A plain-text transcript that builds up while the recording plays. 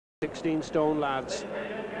16-stone lads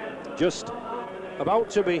just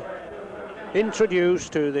about to be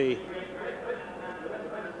introduced to the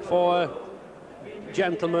four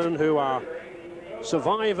gentlemen who are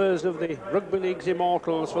survivors of the Rugby League's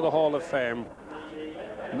Immortals for the Hall of Fame.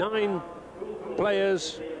 9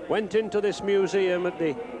 players went into this museum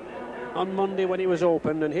on Monday when it was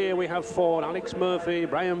opened, and here we have 4: Alex Murphy,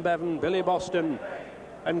 Brian Bevan, Billy Boston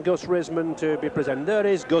and Gus Risman to be present. There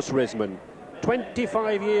is Gus Risman.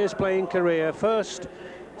 25 years playing career. First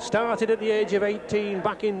started at the age of 18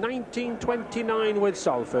 back in 1929 with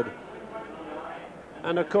Salford.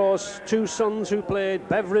 And of course 2 sons who played,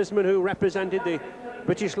 Bev Risman, who represented the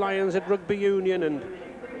British Lions at Rugby Union and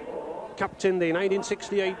captained the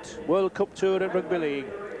 1968 World Cup Tour at Rugby League,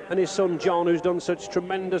 and his son John, who's done such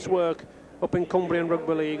tremendous work up in Cumbrian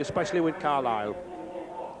Rugby League, especially with Carlisle.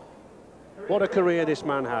 What a career this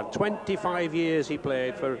man had. 25 years he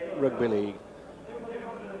played for Rugby League.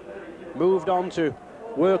 Moved on to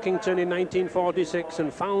Workington in 1946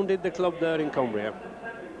 and founded the club there in Cumbria.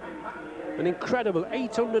 An incredible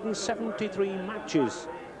 873 matches.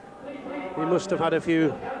 He must have had a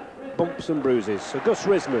few bumps and bruises. So Gus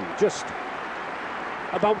Risman just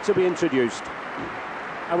about to be introduced.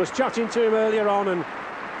 I was chatting to him earlier on and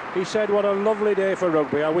he said, what a lovely day for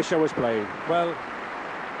rugby, I wish I was playing. Well,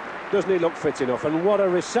 doesn't he look fit enough? And what a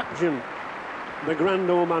reception the grand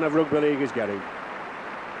old man of Rugby League is getting.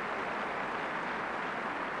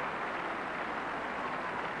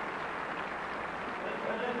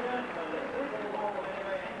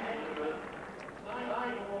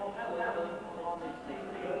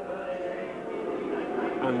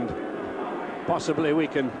 And possibly we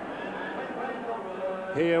can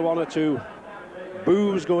hear 1 or 2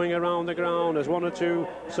 boos going around the ground as 1 or 2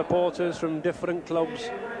 supporters from different clubs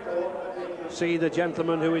see the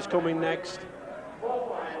gentleman who is coming next.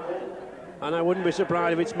 And I wouldn't be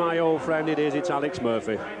surprised if it's my old friend. It's Alex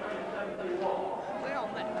Murphy.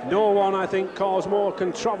 No one, I think, caused more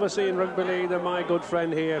controversy in Rugby League than my good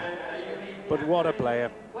friend here. But what a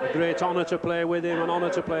player. A great honour to play with him, an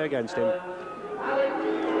honour to play against him.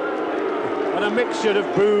 And a mixture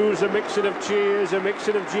of boos, a mixture of cheers, a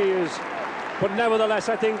mixture of jeers. But nevertheless,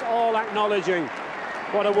 I think all acknowledging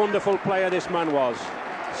what a wonderful player this man was.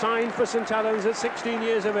 Signed for St Helens at 16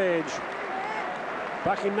 years of age.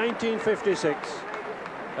 Back in 1956.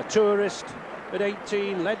 A tourist at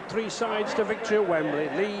 18, led 3 sides to victory at Wembley,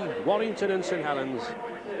 Lee, Warrington and St Helens.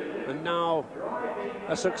 And now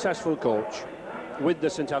a successful coach with the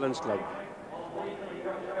St Helens club.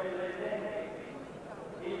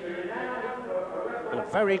 And a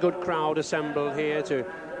very good crowd assembled here to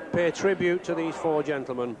pay tribute to these 4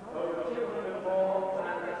 gentlemen.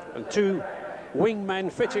 And 2 wingmen,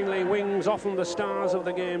 fittingly wings, often the stars of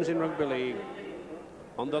the games in Rugby League.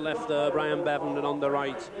 On the left there, Brian Bevan, and on the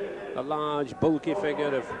right, a large, bulky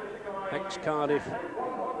figure of ex-Cardiff,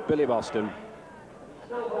 Billy Boston.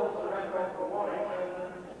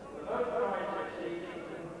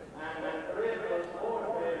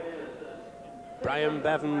 Brian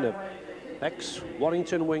Bevan, of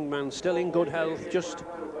ex-Warrington wingman, still in good health, just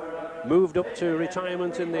moved up to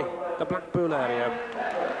retirement in the Blackpool area.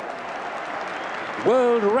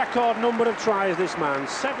 World record number of tries, this man.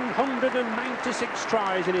 796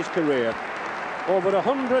 tries in his career. Over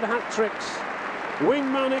 100 hat-tricks.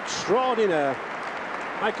 Wingman extraordinaire.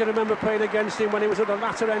 I can remember playing against him when he was at the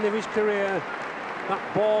latter end of his career.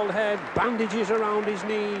 That bald head, bandages around his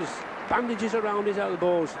knees, bandages around his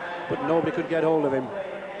elbows, but nobody could get hold of him.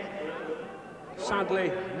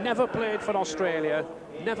 Sadly, never played for Australia,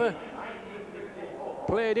 never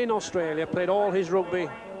played in Australia, played all his rugby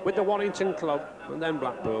with the Warrington club and then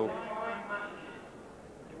Blackpool.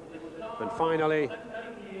 And finally,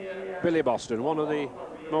 Billy Boston, one of the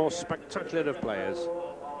most spectacular of players.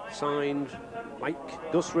 Signed,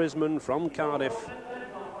 like Gus Risman, from Cardiff,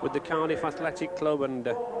 with the Cardiff Athletic Club.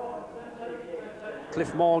 And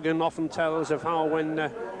Cliff Morgan often tells of how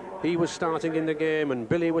when he was starting in the game and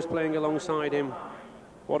Billy was playing alongside him,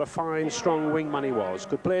 what a fine, strong wingman he was.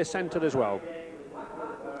 Could play centre as well.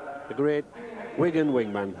 The great Wigan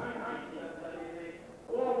wingman.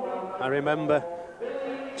 I remember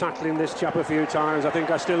tackling this chap a few times. I think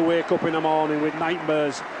I still wake up in the morning with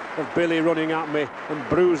nightmares of Billy running at me and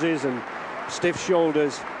bruises and stiff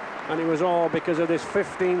shoulders. And it was all because of this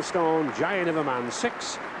 15-stone giant of a man.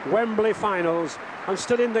 6 Wembley finals and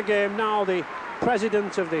still in the game now, the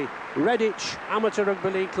president of the Redditch Amateur Rugby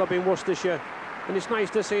League Club in Worcestershire. And it's nice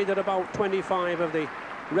to see that about 25 of the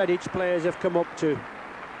Redditch players have come up to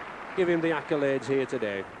give him the accolades here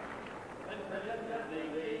today.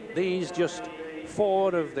 These just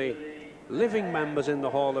 4 of the living members in the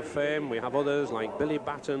Hall of Fame. We have others like Billy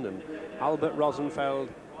Batten and Albert Rosenfeld,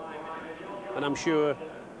 and I'm sure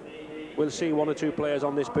we'll see one or two players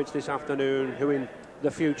on this pitch this afternoon who in the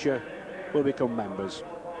future will become members.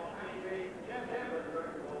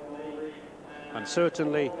 And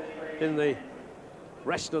certainly in the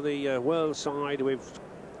rest of the world side, we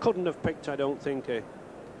couldn't have picked, I don't think, a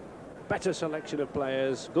better selection of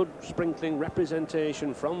players. Good sprinkling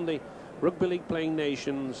representation from the rugby league playing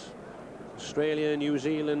nations: Australia, New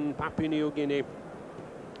Zealand, Papua New Guinea.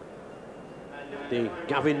 The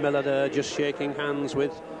Gavin Miller there just shaking hands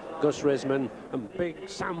with Gus Risman, and big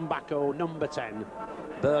Sam Backo, number 10,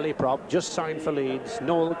 Burley prop, just signed for Leeds.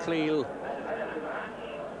 Noel Cleal.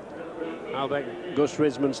 I'll bet Gus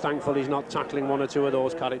Risman's thankful he's not tackling one or two of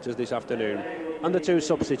those characters this afternoon. And the two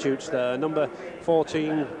substitutes there, number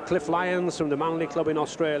 14, Cliff Lyons from the Manly Club in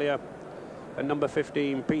Australia, and number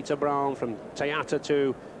 15, Peter Brown from Te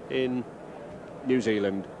Atatu in New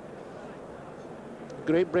Zealand.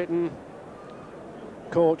 Great Britain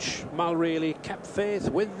coach Mal Reilly kept faith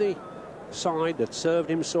with the side that served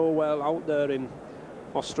him so well out there in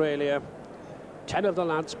Australia. 10 of the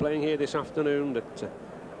lads playing here this afternoon that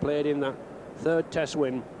played in that third test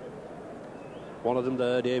win. One of them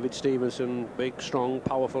there, David Stevenson, big, strong,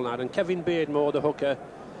 powerful lad. And Kevin Beardmore, the hooker,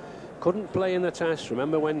 couldn't play in the test.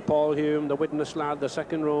 Remember when Paul Hume, the witness lad, the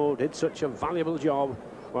second row, did such a valuable job,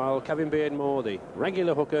 while Kevin Beardmore, the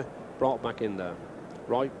regular hooker, brought back in there.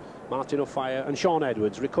 Right, Martin O'Fire and Sean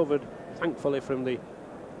Edwards recovered, thankfully, from the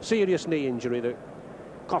serious knee injury that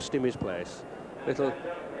cost him his place. Little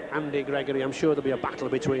Andy Gregory, I'm sure there'll be a battle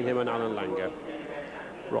between him and Alan Langer.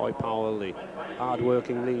 Roy Powell, the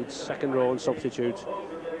hard-working Leeds second row and substitute,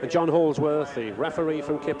 and John Holsworth, the referee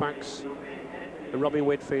from Kippax, and Robin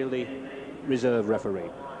Whitfield, the reserve referee.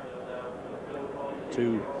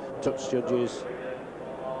 Two touch judges,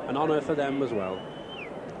 an honour for them as well.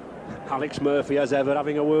 Alex Murphy, as ever,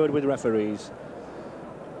 having a word with referees.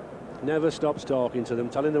 Never stops talking to them,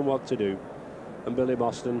 telling them what to do. And Billy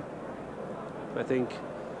Boston, I think,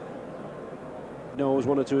 knows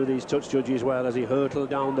one or two of these touch judges well as he hurtled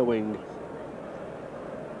down the wing.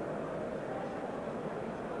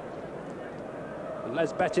 And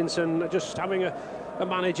Les Bettinson just having a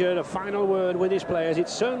manager, a final word with his players. It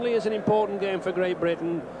certainly is an important game for Great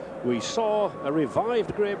Britain. We saw a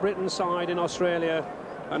revived Great Britain side in Australia,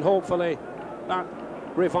 and hopefully that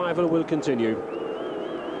revival will continue.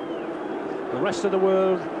 The rest of the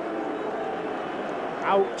world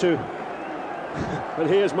out to and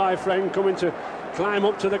here's my friend coming to climb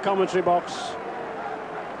up to the commentary box.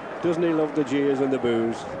 Doesn't he love the jeers and the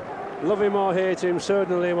boos? Love him or hate him,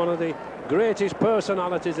 certainly one of the greatest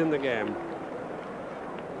personalities in the game.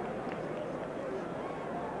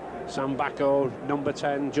 Sam Backo, number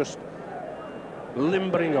 10, just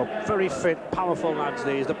limbering up. Very fit, powerful lads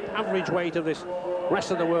these. The average weight of this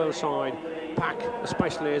rest of the world side pack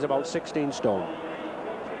especially is about 16 stone.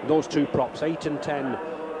 Those two props, 8 and 10.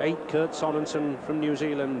 8 Kurt Sorensen from New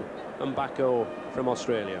Zealand and Backo from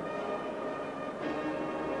Australia.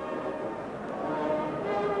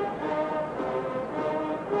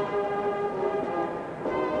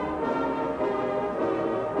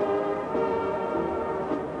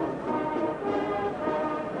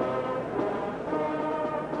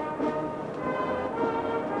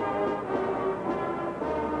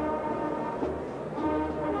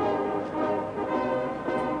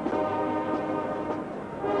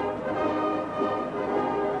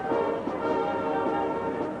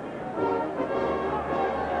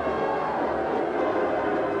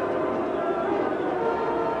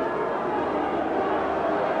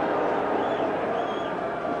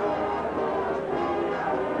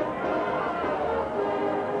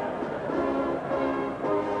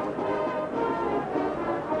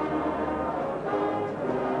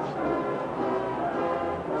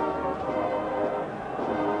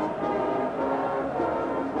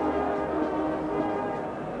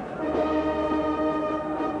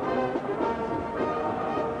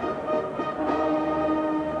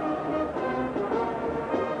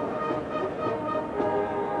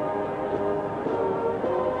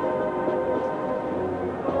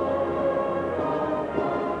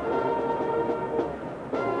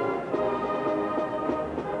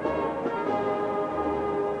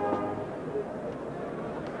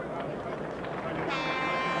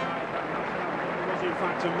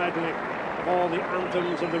 To medley of all the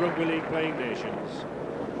anthems of the rugby league playing nations.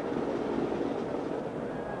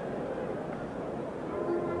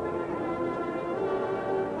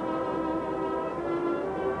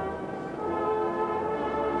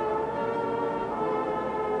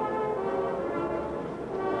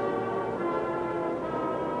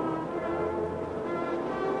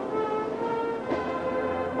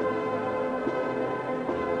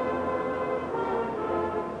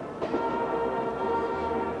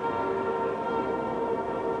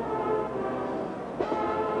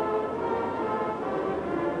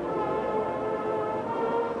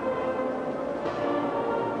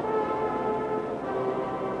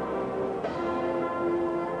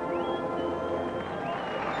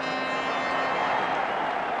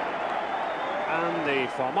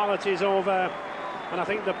 Formalities over, and I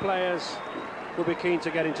think the players will be keen to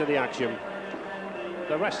get into the action.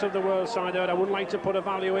 The rest of the world side there, I wouldn't like to put a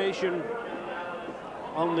valuation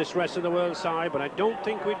on this rest of the world side, but I don't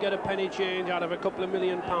think we'd get a penny change out of a couple of £1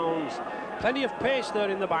 million. Plenty of pace there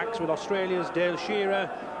in the backs with Australia's Dale Shearer,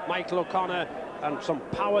 Michael O'Connor, and some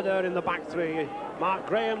power there in the back three. Mark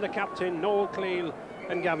Graham, the captain, Noel Cleal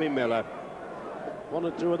and Gavin Miller. One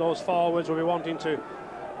or two of those forwards will be wanting to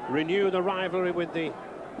renew the rivalry with the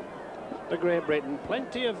Great Britain.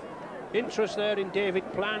 Plenty of interest there in David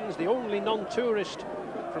Plans, the only non-tourist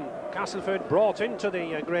from Castleford brought into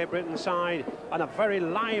the Great Britain side, and a very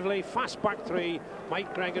lively fast back three: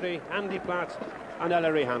 Mike Gregory, Andy Platt and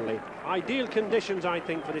Ellery Hanley. Ideal conditions, I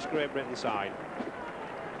think, for this Great Britain side.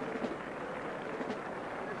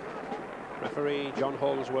 Referee John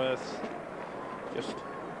Holsworth just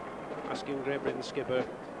asking Great Britain skipper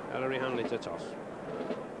Ellery Hanley to toss,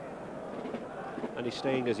 and he's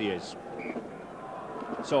staying as he is.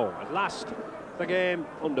 So at last the game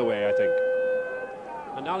underway, I think.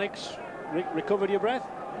 And Alex, recovered your breath?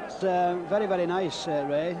 It's very, very nice,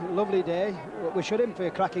 Ray. Lovely day. We should in for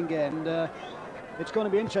a cracking game, and it's going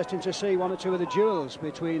to be interesting to see one or two of the duels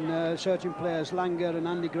between certain players, Langer and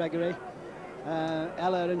Andy Gregory,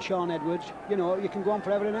 Ella and Sean Edwards. You know, you can go on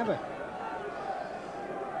forever and ever.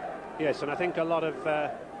 Yes, and I think a lot of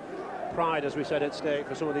pride, as we said, at stake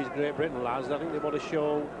for some of these Great Britain lads. I think they want to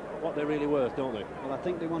show what they're really worth, don't they? Well, I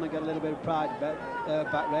think they want to get a little bit of pride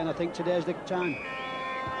back, Ray, and I think today's the time.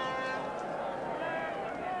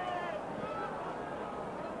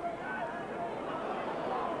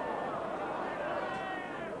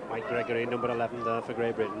 Mike Gregory, number 11 there for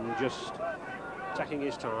Great Britain, just taking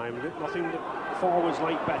his time. Nothing that forwards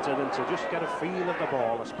like better than to just get a feel of the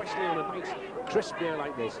ball, especially on a nice crisp day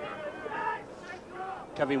like this.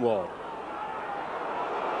 Kevin Ward.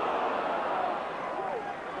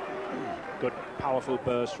 Good, powerful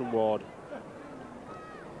burst from Ward.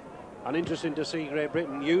 And interesting to see Great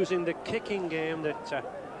Britain using the kicking game that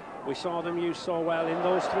we saw them use so well in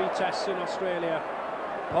those 3 tests in Australia.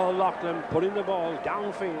 Paul Loughlin putting the ball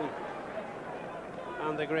downfield,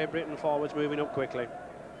 and the Great Britain forwards moving up quickly.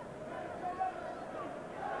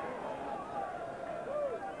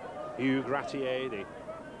 Hugh Gratier, the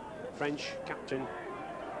French captain.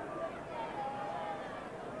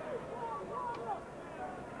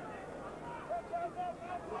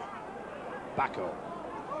 Bacco,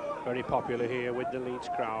 very popular here with the Leeds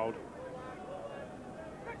crowd.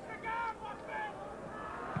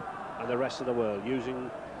 And the rest of the world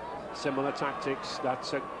using similar tactics.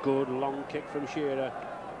 That's a good long kick from Shearer.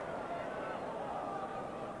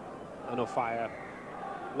 And O'Fire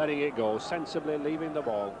letting it go, sensibly leaving the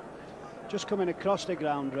ball. Just coming across the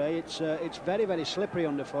ground, Ray, it's very, very slippery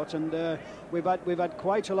underfoot, and we've had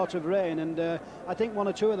quite a lot of rain, and I think one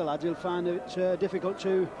or two of the lads will find it difficult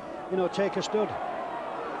to, you know, take a stud.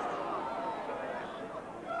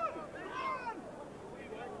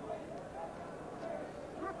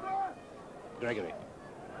 Gregory.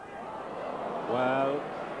 Well,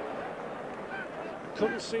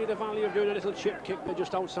 couldn't see the value of doing a little chip kick, but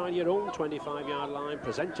just outside your own 25-yard line.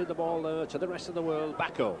 Presented the ball there to the rest of the world.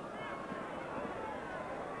 Bacco.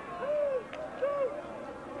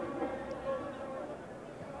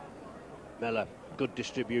 Miller, good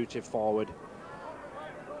distributive forward.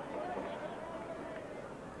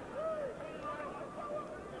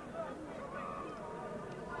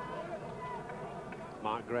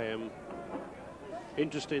 Mark Graham.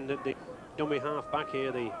 Interesting that the dummy half back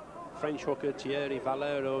here, the French hooker Thierry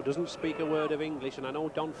Valero, doesn't speak a word of English, and I know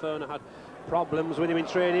Don Ferner had problems with him in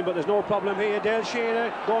training, but there's no problem here. Dale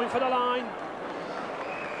Shearer going for the line.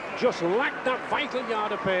 Just lacked that vital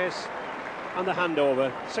yard of pace, and the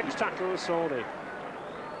handover. 6 tackles, so the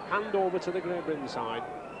handover to the Great Britain side.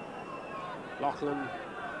 Loughlin.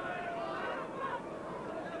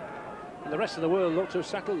 And the rest of the world looked to have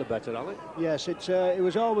settled the better, Alec. Yes, it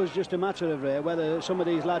was always just a matter of whether some of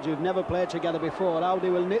these lads who've never played together before, how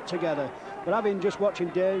they will knit together. But having just watching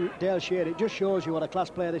Dale Shearer, it just shows you what a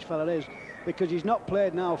class player this fella is, because he's not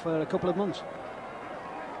played now for a couple of months.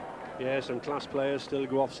 Yes, and class players still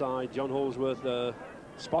go offside. John Holsworth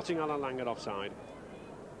spotting Alan Langer offside.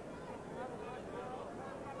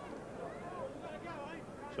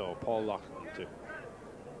 So Paul Loughlin to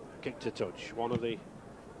kick to touch. One of the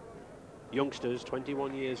youngsters,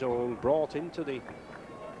 21 years old, brought into the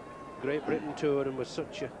Great Britain tour and was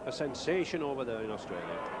such a sensation over there in Australia.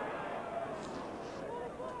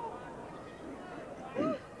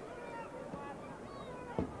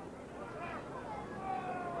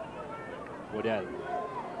 Woodell.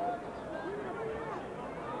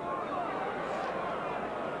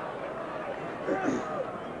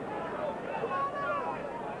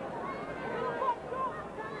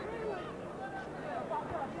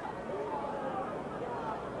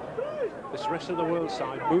 This rest of the world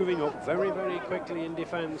side moving up very, very quickly in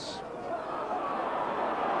defence.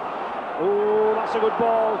 Oh, that's a good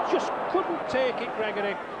ball. Just couldn't take it,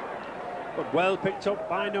 Gregory. But well picked up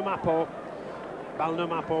by Numapo.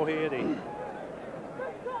 Balnumapo here, the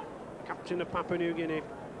captain of Papua New Guinea.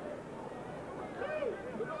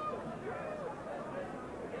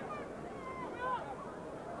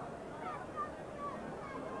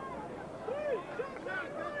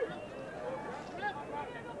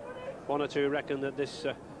 One or two reckon that this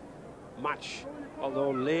match,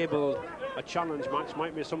 although labelled a challenge match,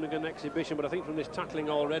 might be something of an exhibition, but I think from this tackling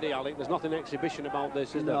already, Alec, there's nothing exhibition about this,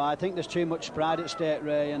 is there? No, I think there's too much pride at stake,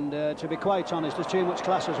 Ray, and to be quite honest, there's too much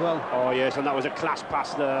class as well. Oh yes, and that was a class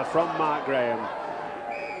pass there from Mark Graham.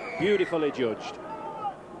 Beautifully judged.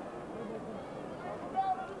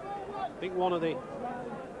 I think one of the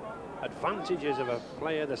advantages of a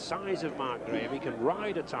player the size of Mark Graham, he can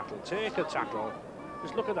ride a tackle, take a tackle.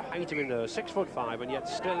 Just look at the height of him there, 6'5", and yet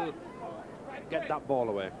still get that ball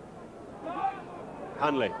away.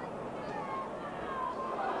 Hanley.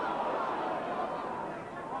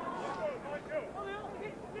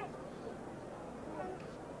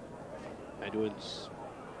 Edwards.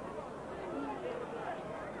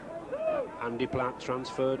 Andy Platt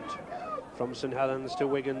transferred from St Helens to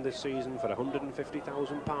Wigan this season for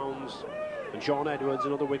 £150,000. And Sean Edwards,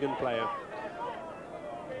 another Wigan player.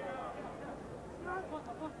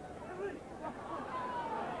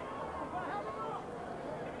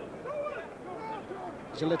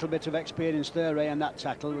 A little bit of experience there, Ray, on that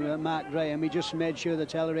tackle. Mark Graham, he just made sure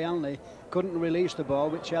that Ellery Hanley couldn't release the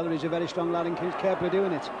ball, which Ellery's a very strong lad and is capable of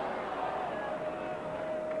doing it.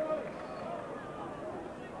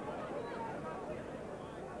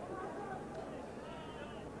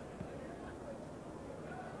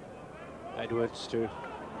 Edwards to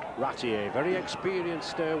Ratier, very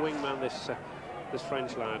experienced wingman, this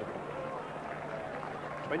French lad.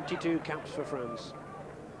 22 caps for France.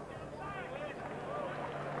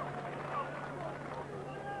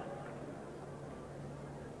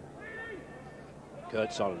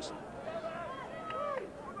 Kurt Sorensen.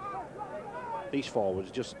 These forwards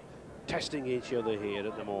just testing each other here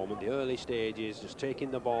at the moment. The early stages, just taking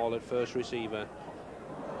the ball at first receiver.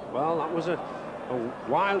 Well, that was a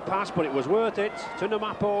wild pass, but it was worth it to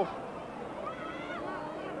Numapo.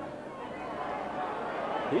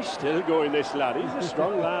 He's still going, this lad. He's a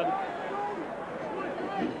strong lad.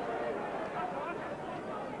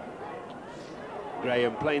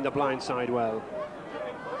 Graham playing the blind side well.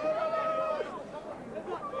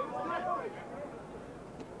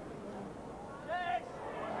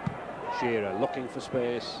 Shearer looking for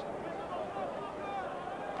space.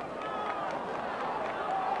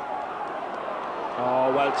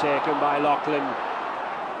 Oh, well taken by Loughlin.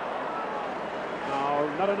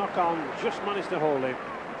 No, not a knock on, just managed to hold it.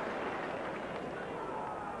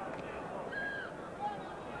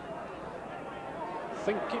 I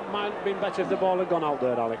think it might have been better if the ball had gone out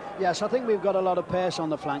there, Alec. Yes, I think we've got a lot of pace on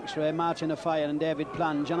the flanks, Ray. Martin Afire and David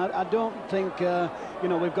Plange, and I don't think you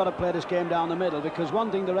know, we've got to play this game down the middle, because one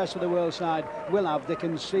thing the rest of the world side will have, they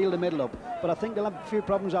can seal the middle up, but I think they'll have a few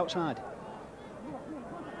problems outside.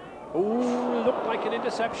 Oh, looked like an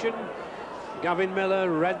interception. Gavin Miller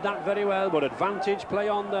read that very well, but advantage play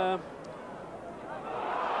on there.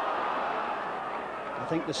 I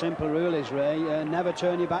think the simple rule is, Ray, never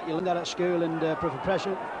turn your back. You learn that at school, and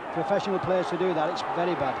professional players to do that, it's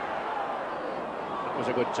very bad. That was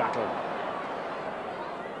a good tackle.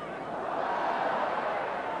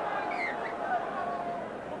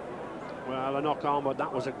 Well, a knock on, but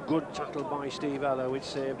that was a good tackle by Steve Eller, which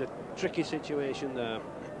saved a tricky situation there.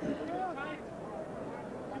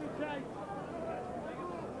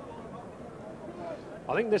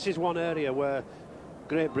 I think this is one area where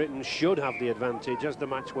Great Britain should have the advantage as the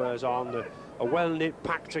match wears on. A well-knit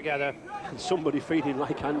pack together, and somebody feeling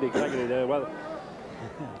like Andy Gregory there. Well,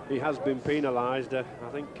 he has been penalised. I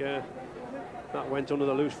think that went under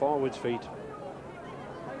the loose forward's feet.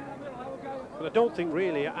 But I don't think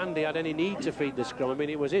really Andy had any need to feed the scrum. I mean,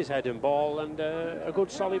 it was his head and ball and a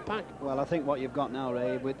good solid pack. Well, I think what you've got now,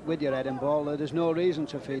 Ray, with your head and ball, there's no reason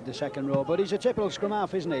to feed the second row. But he's a typical scrum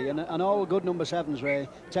half, isn't he? And all good number sevens, Ray,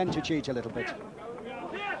 tend to cheat a little bit.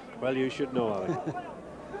 Well, you should know, Alec.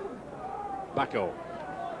 Backo.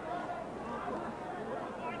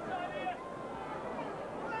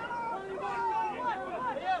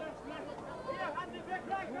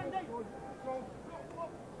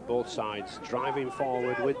 Both sides driving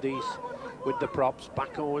forward with the props.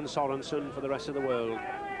 Backo and Sorensen for the rest of the world.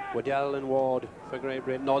 Waddell and Ward for Great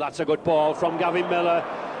Britain. No, that's a good ball from Gavin Miller.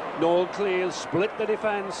 Noel Cleal split the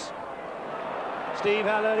defence. Steve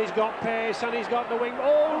Heller, he's got pace and he's got the wing.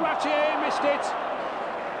 Oh, Ratier missed it.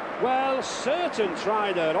 Well, certain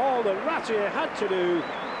try there. All that Ratier had to do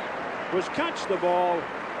was catch the ball,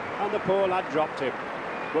 and the poor lad dropped him.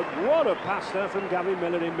 But what a pass there from Gavin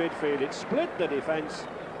Miller in midfield. It split the defence,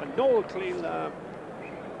 and Noel Clean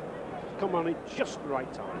come on at just the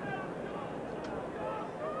right time.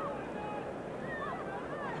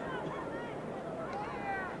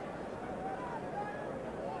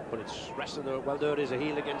 But it's rest of the... Well, there is a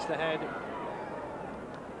heel against the head.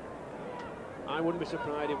 I wouldn't be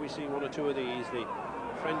surprised if we see one or two of these. The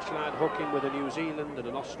French lad hooking with a New Zealand and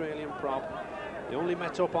an Australian prop. They only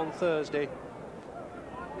met up on Thursday.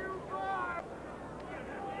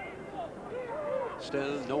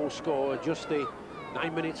 Still no score, just the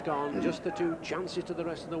 9 minutes gone, just the two chances to the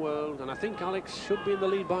rest of the world. And I think Alex should be in the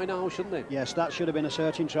lead by now, shouldn't they? Yes, that should have been a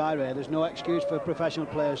searching try, Ray. There's no excuse for professional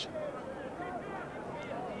players.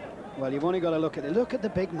 Well, you've only got to look at the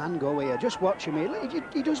big man go here. Just watch him.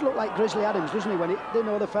 He does look like Grizzly Adams, doesn't he? When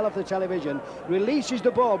they fell off the television, releases the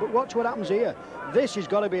ball, but watch what happens here. This has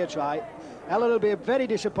got to be a try. Ella will be very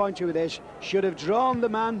disappointed with this. Should have drawn the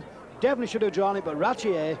man. Definitely should have drawn it, but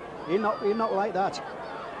Ratier, he'll not like that.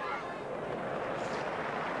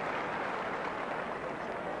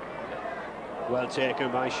 Well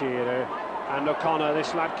taken by Shearer. And O'Connor,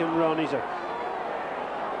 this lad can run. He's a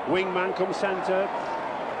wingman come centre.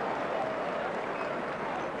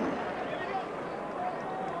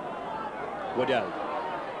 Waddell.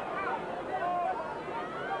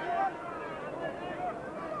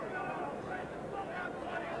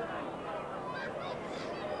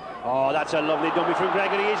 Oh, that's a lovely dummy from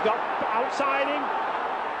Gregory. He's got outside him.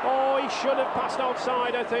 Oh, he should have passed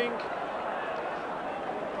outside, I think.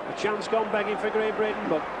 A chance gone begging for Great Britain,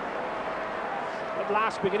 but at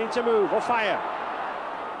last beginning to move. Or fire.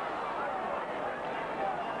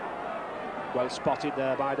 Well spotted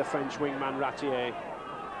there by the French wingman Ratier.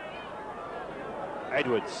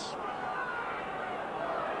 Edwards.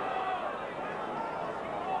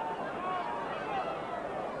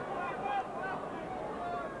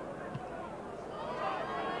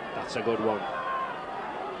 That's a good one.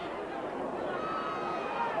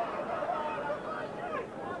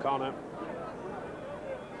 O'Connor.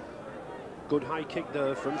 Good high kick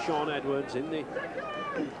there from Sean Edwards in the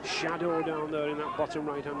shadow down there in that bottom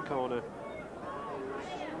right-hand corner.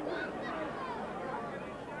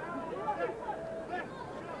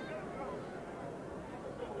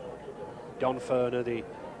 Don Ferner, the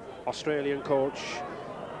Australian coach,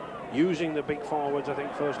 using the big forwards, I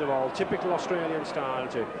think, first of all, typical Australian style,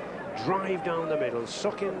 to drive down the middle,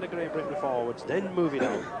 suck in the Great Britain forwards, then move it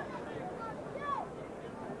out.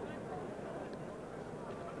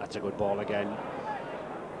 That's a good ball again.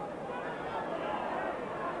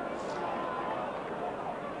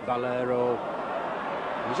 Valero.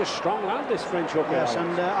 He's a strong lad, this French hooker. Yes,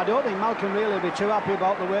 and I don't think Malcolm really will be too happy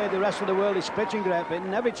about the way the rest of the world is splitting Great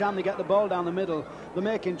Britain. Every time they get the ball down the middle, they're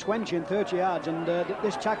making 20 and 30 yards, and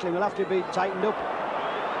this tackling will have to be tightened up.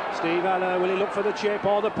 Steve Heller, will he look for the chip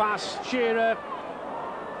or the pass? Shearer.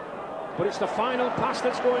 But it's the final pass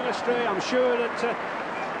that's going astray. I'm sure that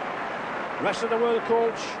rest of the world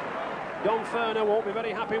coach Don Ferner won't be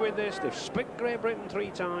very happy with this. They've split Great Britain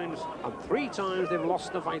 3 times, and 3 times they've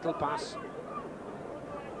lost the vital pass.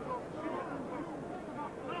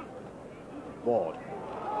 Ward.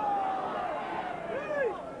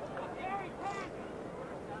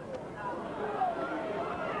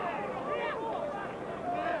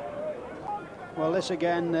 Well, this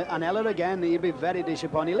again, and Eller again, he'll be very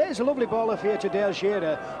disappointed. He lays a lovely ball off here to Dale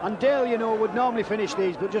Shearer, and Dale, you know, would normally finish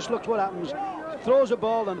these, but just look what happens. Throws a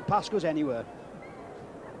ball and the pass goes anywhere.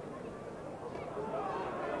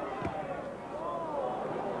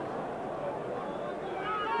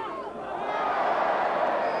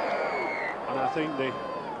 I think the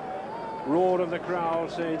roar of the crowd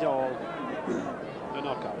says it all. A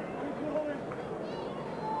knockout.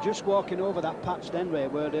 Just walking over that patch then, Ray,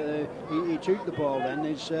 where he took the ball then,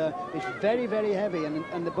 it's very, very heavy,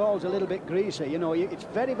 and the ball's a little bit greasy. You know, it's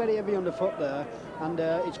very, very heavy underfoot there, and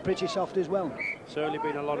it's pretty soft as well. Certainly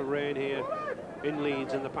been a lot of rain here in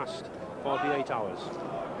Leeds in the past 48 hours.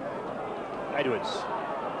 Edwards.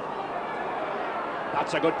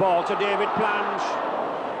 That's a good ball to David Plange.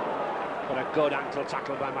 But a good ankle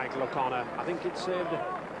tackle by Michael O'Connor. I think it saved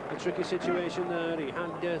a tricky situation there. He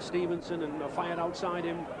had Stevenson and fired outside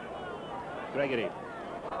him. Gregory.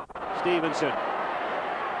 Stevenson.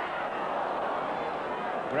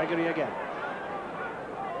 Gregory again.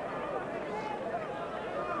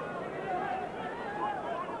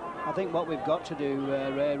 I think what we've got to do,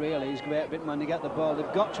 Ray, really, is Great Britain, when they get the ball,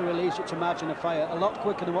 they've got to release it to margin of fire a lot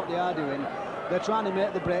quicker than what they are doing. They're trying to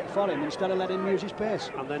make the break for him instead of letting him use his pace.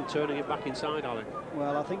 And then turning it back inside, Alan.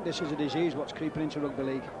 Well, I think this is a disease what's creeping into rugby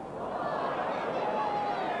league.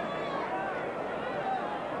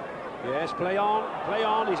 Yes, play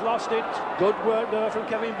on, he's lost it. Good work there from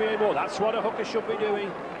Kevin Beardmore. That's what a hooker should be doing.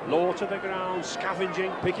 Low to the ground, scavenging,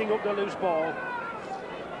 picking up the loose ball.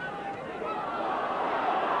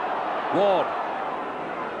 Ward.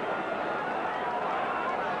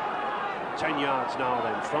 10 yards now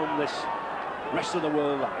then from this rest of the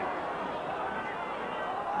world line.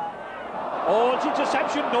 Oh, it's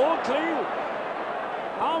interception, no clean.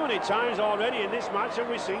 How many times already in this match have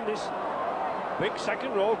we seen this big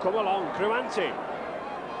second row come along? Cruanti.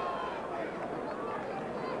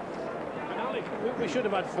 And Ali, we should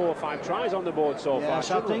have had 4 or 5 tries on the board so far. Yes,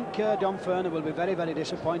 I think Don Ferner will be very, very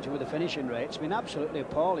disappointed with the finishing rate. It's been absolutely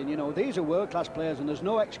appalling. You know, these are world-class players, and there's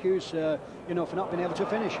no excuse, you know, for not being able to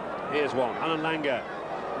finish. Here's one, Alan Langer,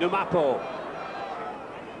 Numapo.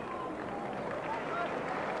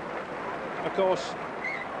 Of course,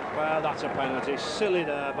 well, that's a penalty. Silly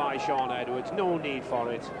there by Sean Edwards. No need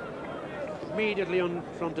for it. Immediately in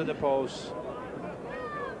front of the post.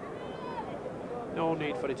 No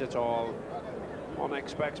need for it at all. One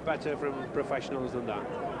expects better from professionals than that.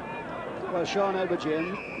 Well, Sean Edwards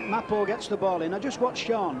in. Mapo gets the ball in. I just watch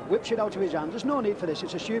Sean, whips it out of his hands. There's no need for this.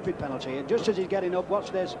 It's a stupid penalty. And just as he's getting up, watch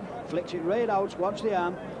this. Flicks it right out. Watch the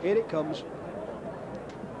arm. Here it comes.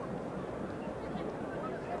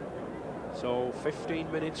 So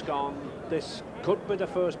 15 minutes gone. This could be the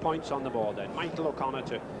first points on the board then. Michael O'Connor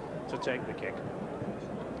to take the kick.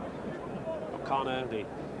 O'Connor, the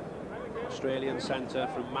Australian centre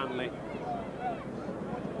from Manly.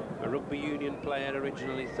 A rugby union player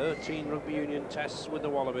originally, 13 rugby union tests with the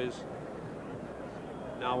Wallabies.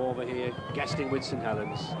 Now over here, guesting with St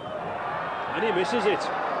Helens. And he misses it.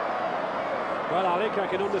 Well, Alec, I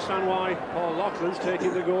can understand why Paul Loughlin's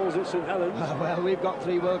taking the goals at St Helens. Well, we've got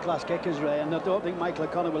 3 world-class kickers, Ray, and I don't think Michael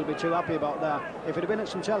O'Connor will be too happy about that. If it had been at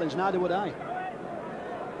St Helens, neither would I.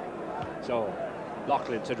 So,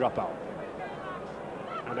 Loughlin to drop out.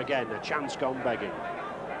 And again, a chance gone begging.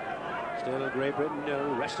 Still Great Britain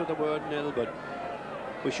nil, rest of the world nil, but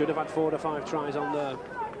we should have had 4 or 5 tries on there.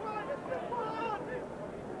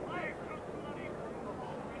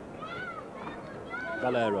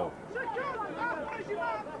 Valero.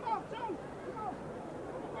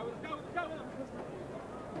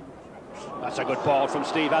 That's a good ball from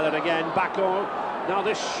Steve Ellard again, back on. Now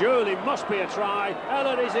this surely must be a try.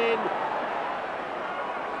 Ellard is in.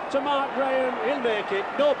 To Mark Graham, he'll make it,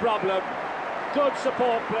 no problem. Good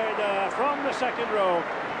support play there from the second row.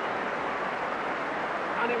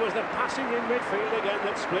 And it was the passing in midfield again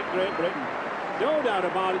that split Great Britain. No doubt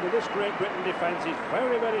about it that this Great Britain defence is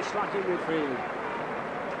very, very slack in midfield.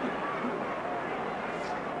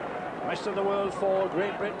 Rest of the world 4,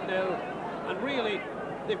 Great Britain nil. And really,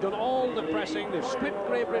 they've done all the pressing, they've split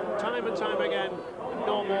Great Britain time and time again.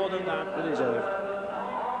 No more than that they deserve.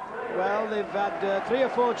 Well, they've had 3 or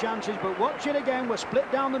 4 chances, but watch it again. We're split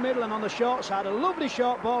down the middle and on the short side. A lovely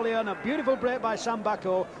short ball here and a beautiful break by Sam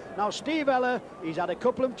Bacco. Now, Steve Ellard, he's had a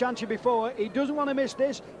couple of chances before. He doesn't want to miss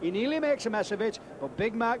this. He nearly makes a mess of it. But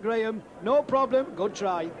big Mark Graham, no problem. Good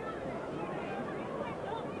try.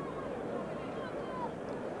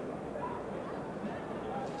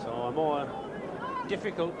 So a more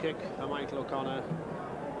difficult kick for Michael O'Connor.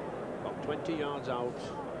 About 20 yards out.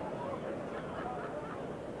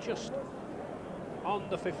 Just on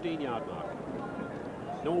the 15-yard mark.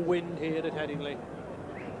 No wind here at Headingley.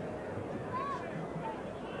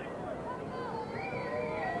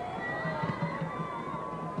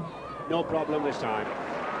 No problem this time.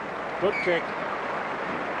 Good kick.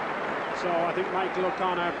 So I think Michael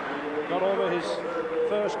O'Connor got over his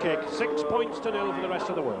first kick. 6 points to 0 for the rest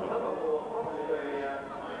of the world.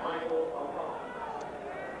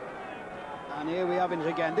 And here we have it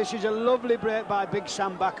again. This is a lovely break by big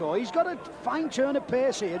Sam Bacco. He's got a fine turn of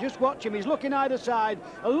pace here. Just watch him. He's looking either side.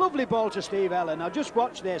 A lovely ball to Steve Ellard. Now just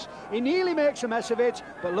watch this. He nearly makes a mess of it,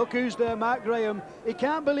 but look who's there, Mark Graham. He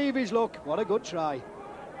can't believe his luck. What a good try.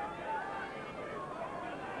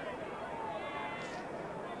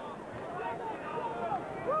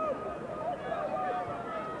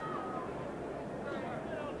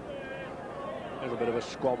 A little bit of a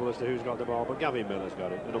squabble as to who's got the ball, but Gavin Miller's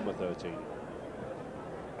got it, the number 13.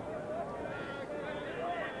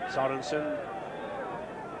 Sorensen.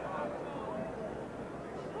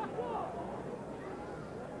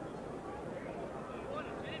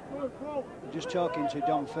 Just talking to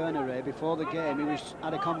Don Ferner before the game, he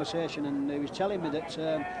had a conversation and he was telling me that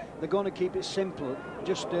they're going to keep it simple,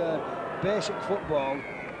 just basic football,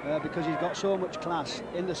 because he's got so much class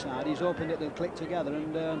in the side. He's hoping that they'll click together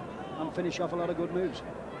and finish off a lot of good moves.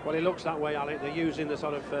 Well, it looks that way, Alec. They're using the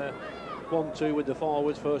sort of 1-2 with the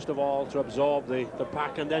forwards first of all to absorb the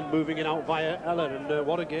pack, and then moving it out via Eller. And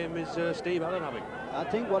what a game is Steve Eller having. I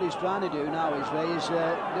think what he's trying to do now is raise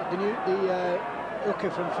the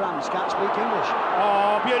hooker from France can't speak English.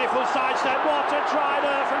 Oh, beautiful sidestep. What a try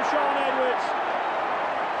there from Sean Edwards.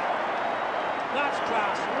 That's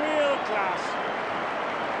class, real class.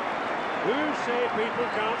 Who say people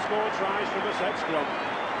can't score tries from a set scrum?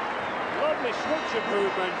 Lovely switch of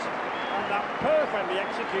movement and that perfectly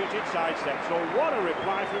executed sidestep. So what a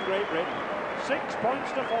reply from Great Britain. 6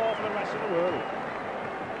 points to 4 for the rest of the world.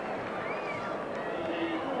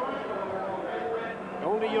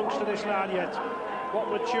 Only youngster this lad yet. What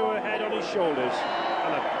mature head on his shoulders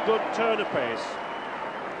and a good turn of pace.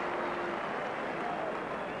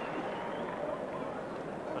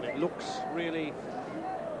 And it looks really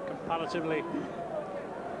comparatively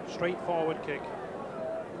straightforward kick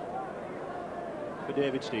for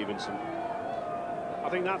David Stevenson. I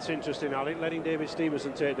think that's interesting, Alec, letting David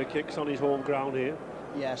Stevenson take the kicks on his home ground here.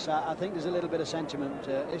 Yes, I think there's a little bit of sentiment.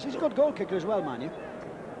 He's a good goal kicker as well, man.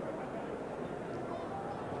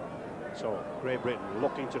 So, Great Britain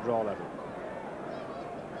looking to draw level.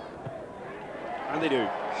 And they do.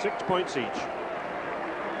 6 points each.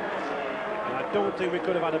 And I don't think we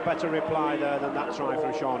could have had a better reply there than that try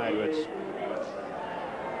from Sean Edwards.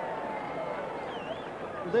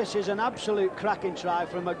 This is an absolute cracking try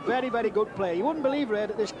from a very, very good player. You wouldn't believe, Ray,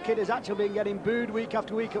 that this kid has actually been getting booed week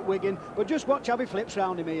after week at Wigan, but just watch how he flips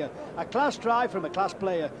round him here. A class try from a class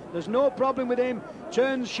player. There's no problem with him.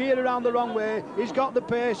 Turns sheer around the wrong way. He's got the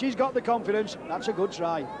pace, he's got the confidence. That's a good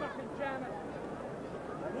try.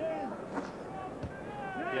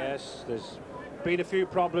 Yes, there's been a few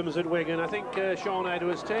problems at Wigan. I think Sean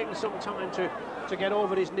Edwards taken some time to get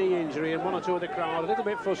over his knee injury, and one or two of the crowd a little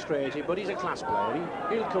bit frustrated, but he's a class player.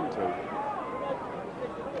 He'll come through.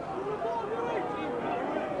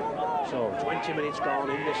 So 20 minutes gone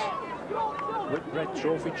in this Whitbread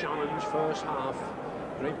Trophy Challenge first half.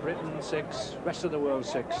 Great Britain 6, rest of the world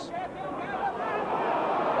 6.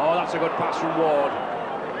 Oh, that's a good pass from Ward.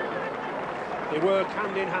 They work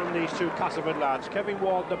hand in hand, these two Castleford lads. Kevin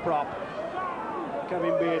Ward the prop,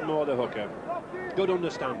 Kevin Beardmore the hooker. Good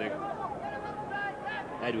understanding.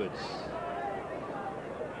 Edwards.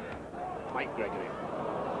 Mike Gregory.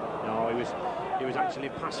 No, he was actually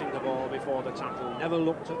passing the ball before the tackle. Never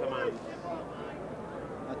looked at the man.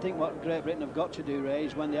 I think what Great Britain have got to do, Ray,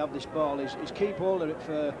 is when they have this ball is keep hold of it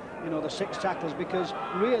for, you know, the 6 tackles, because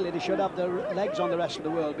really they should have their legs on the rest of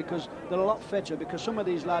the world, because they're a lot fitter, because some of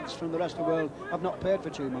these lads from the rest of the world have not played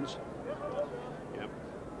for 2 months. Yep.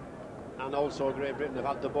 And also Great Britain have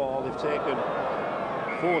had the ball. They've taken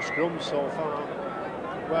 4 scrums so far.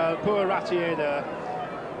 Well, poor Ratier there,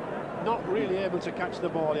 not really able to catch the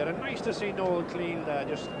ball yet. And nice to see Noel Clean there,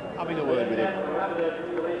 just having a word with him.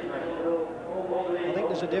 I think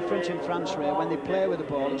there's a difference in France, Ray, when they play with the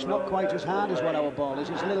ball. It's not quite as hard as what our ball is.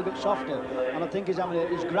 It's a little bit softer. And I think he's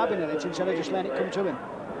grabbing at it instead of just letting it come to him.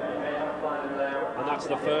 And that's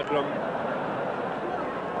the third run.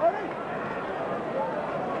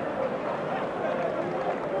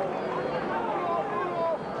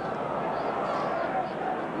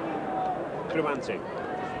 Crumanti.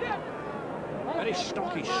 Very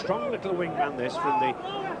stocky, strong little wingman this from the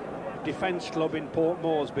defence club in Port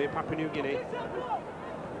Moresby, Papua New Guinea.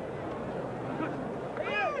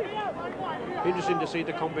 Interesting to see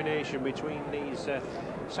the combination between these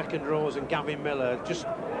second rows and Gavin Miller. Just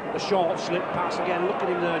a short slip pass again. Look at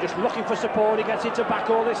him there, just looking for support. He gets into back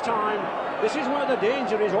all this time. This is where the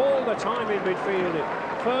danger is all the time in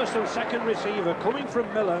midfield. First and second receiver coming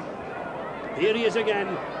from Miller. Here he is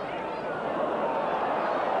again.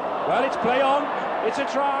 Well, it's play on, it's a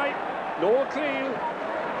try, Noel Cleal.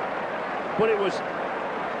 But it was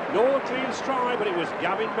Noel Cleal's try, but it was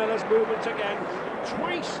Gavin Miller's movement again.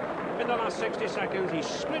 Twice in the last 60 seconds, he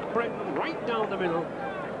split Britain right down the middle.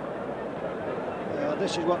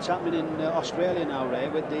 This is what's happening in Australia now, Ray,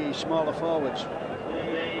 with the smaller forwards.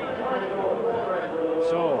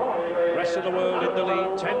 So, rest of the world in the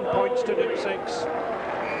lead, 10 points to 6.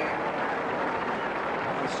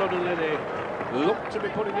 And suddenly they look to be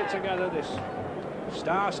putting it together, this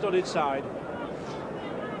star-studded side.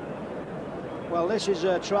 Well, this is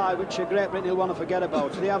a try which Great Britain will want to forget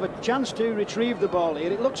about. They have a chance to retrieve the ball here.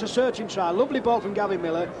 It looks a searching try. Lovely ball from Gavin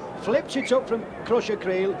Miller. Flips it up from Crusher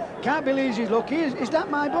Creel. Can't believe he's lucky. Is that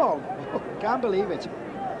my ball? Oh, can't believe it.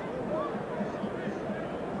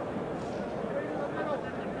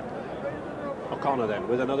 O'Connor then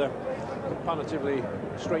with another comparatively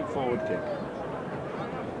straightforward kick.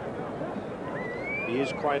 He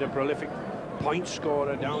is quite a prolific point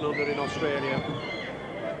scorer down under in Australia.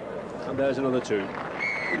 And there's another 2.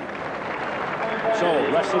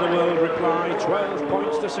 So, rest of the world reply, 12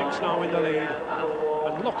 points to 6 now in the lead.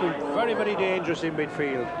 And looking very, very dangerous in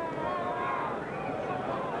midfield.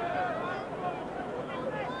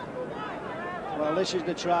 Well, this is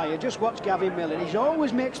the try. You just watch Gavin Miller. He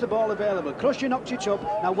always makes the ball available. Crusher knocks it up.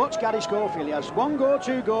 Now watch Gary Schofield. He has 1 go,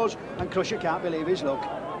 2 goes, and Crusher can't believe his luck.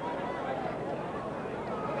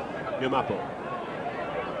 Numapo.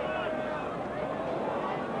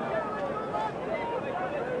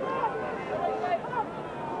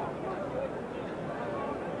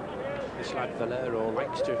 This lad Valero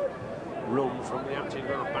likes to run from the acting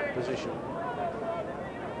half-back position.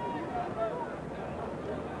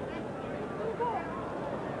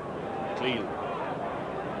 Clean.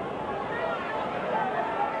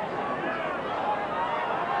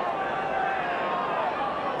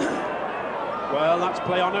 Well, that's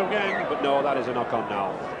play on again, but no, that is a knock-on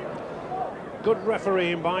now. Good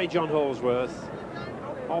refereeing by John Holsworth.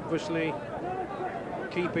 Obviously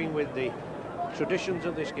keeping with the traditions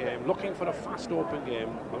of this game, looking for a fast open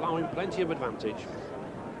game, allowing plenty of advantage.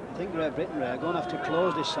 I think Great Britain are going to have to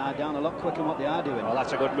close this side down a lot quicker than what they are doing. Oh,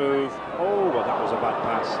 that's a good move. Oh, well, that was a bad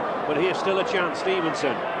pass. But here's still a chance,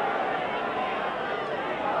 Stevenson.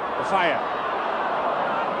 The fire.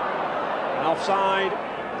 And offside.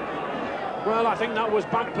 Well, I think that was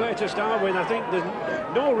bad play to start with. I think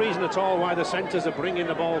there's no reason at all why the centres are bringing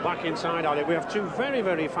the ball back inside on it. We have 2 very,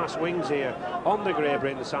 very fast wings here on the Great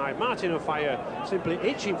Britain side. Martin O'Fire simply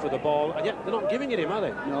itching for the ball, and yet they're not giving it him, are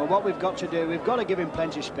they? No, what we've got to do, we've got to give him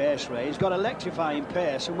plenty of space, Ray. He's got electrifying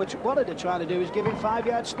pace, and what they're trying to do is give him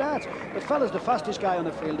 5-yard start. The fella's the fastest guy on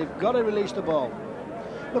the field. They've got to release the ball.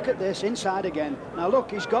 Look at this, inside again. Now look,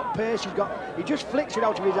 he's got pace, he just flicks it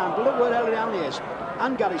out of his hand, but look where Ellery is.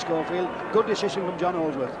 And Gary Schofield, good decision from John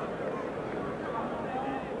Holsworth.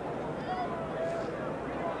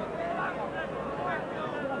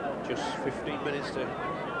 Just 15 minutes to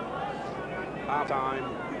half-time.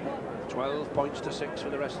 12 points to 6 for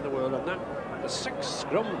the rest of the world, and that the 6th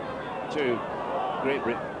scrum to Great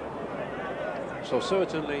Britain. So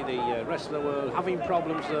certainly the rest of the world having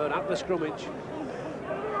problems there at the scrummage.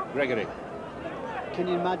 Gregory. Can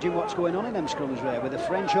you imagine what's going on in them scrums, Ray, with a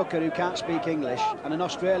French hooker who can't speak English and an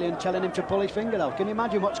Australian telling him to pull his finger out? Can you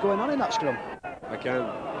imagine what's going on in that scrum? I can.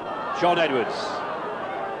 Sean Edwards.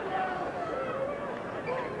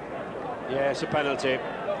 Yes, a penalty.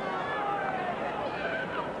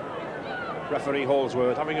 Referee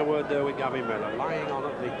Holsworth having a word there with Gavin Miller, lying on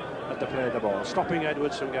at the play of the ball, stopping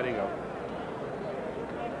Edwards from getting up.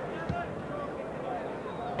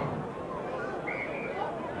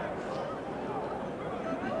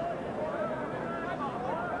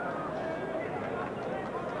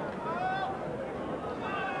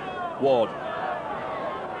 Ward.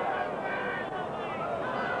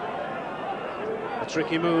 A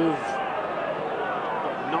tricky move,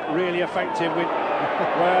 not really effective with,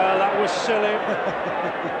 well, that was silly.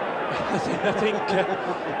 I think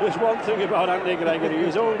there's one thing about Andy Gregory,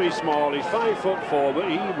 he's only small, he's 5'4", but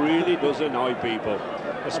he really does annoy people,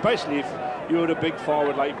 especially if you're a big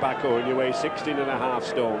forward like Bacco and you weigh 16.5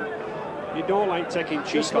 stone. You don't like taking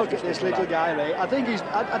cheap. Just look at this little guy, Ray. I think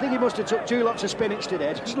he must have took 2 lots of spinach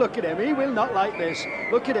today. Just look at him. He will not like this.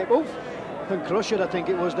 Look at him. Oof. And Crusher, I think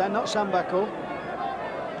it was then, not Sam Bacco.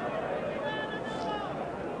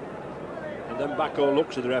 And then Bacco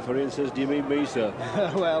looks at the referee and says, "Do you mean me, sir?"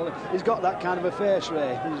 Well, he's got that kind of a face,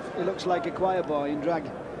 Ray. He looks like a choir boy in drag.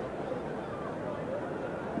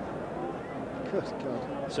 Good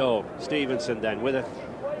God. So Stevenson then with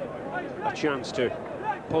a chance to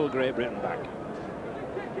pull Great Britain back.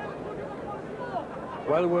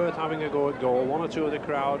 Well worth having a go at goal. 1 or 2 of the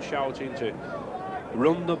crowd shouting to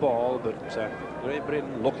run the ball, but Great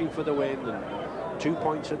Britain looking for the win, and 2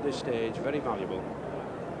 points at this stage, very valuable.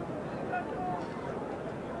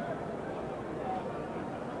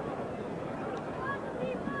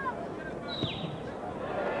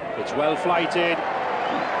 It's well flighted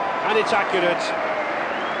and it's accurate.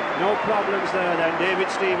 No problems there then. David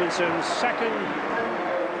Stevenson's second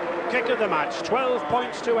kick of the match. 12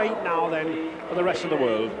 points to 8 now then for the rest of the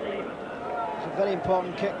world. It's a very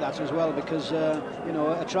important kick, that, as well, because you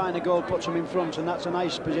know, a trying to goal puts him in front, and that's a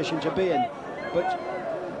nice position to be in. But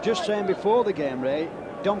just saying before the game, Ray,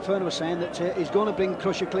 Don Fern was saying that he's going to bring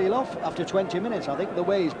Crusher Cleal off after 20 minutes. I think the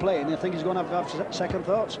way he's playing, I think he's going to have second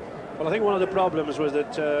thoughts. Well, I think one of the problems was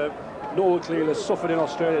that Noel Cleal has suffered in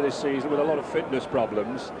Australia this season with a lot of fitness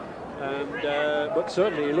problems, and but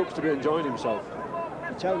certainly he looks to be enjoying himself.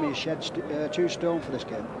 They tell me he shed 2 stone for this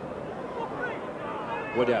game.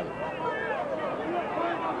 Waddell.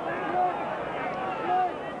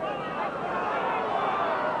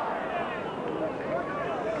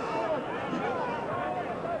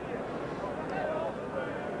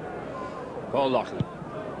 Paul Lachlan.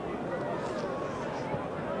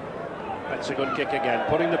 That's a good kick again,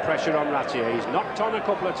 putting the pressure on Ratier. He's knocked on a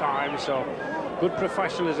couple of times, so good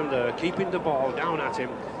professionalism there, keeping the ball down at him.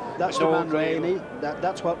 That's the man, Ray.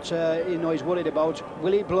 That's what he's worried about.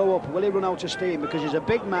 Will he blow up? Will he run out of steam? Because he's a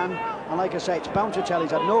big man, and like I say, it's bound to tell.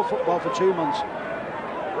 He's had no football for 2 months.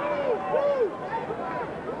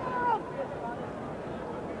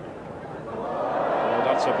 Oh,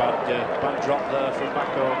 that's a bad drop there from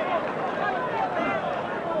Bacco.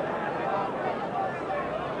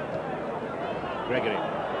 Gregory.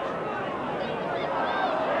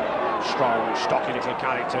 Strong, stocky little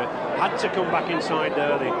character. Had to come back inside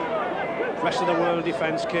there. The rest of the world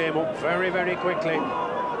defence came up very, very quickly.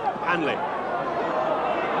 Hanley.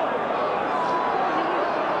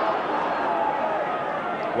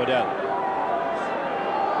 Waddell.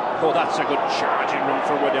 Oh, that's a good charging run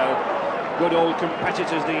from Waddell. Good old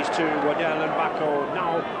competitors, these two, Waddell and Bacco.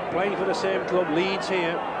 Now playing for the same club, Leeds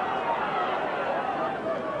here.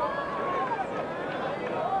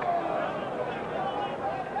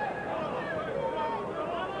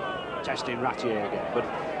 Testing Ratier again, but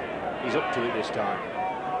he's up to it this time.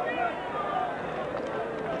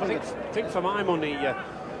 I think for my money,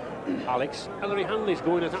 Alex, Ellery Hanley's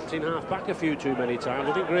going at acting half-back a few too many times.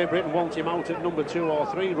 I think Great Britain want him out at number 2 or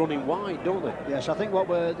 3, running wide, don't they? Yes, I think what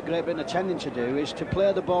Great Britain are tending to do is to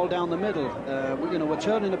play the ball down the middle. We're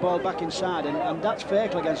turning the ball back inside, and that's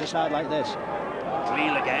fatal against a side like this.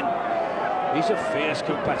 Cleal again. He's a fierce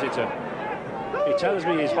competitor. He tells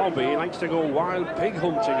me his hobby, he likes to go wild pig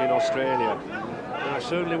hunting in Australia. And I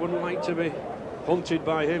certainly wouldn't like to be hunted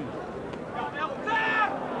by him.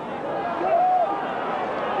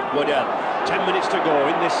 Waddell, 10 minutes to go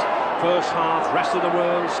in this first half. Rest of the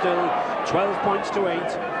world still 12 points to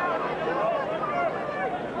 8.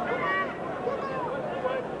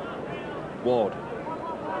 Ward.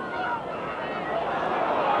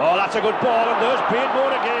 Oh, that's a good ball, and there's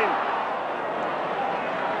Beardmore again.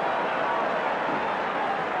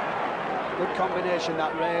 Good combination,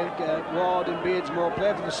 that, Ray. Ward and Beardsmore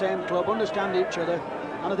play for the same club, understand each other,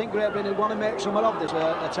 and I think Great Britain want to make somewhat of this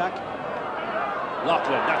attack.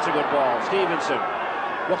 Lachlan, that's a good ball. Stevenson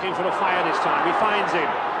looking for a fire this time. He finds him.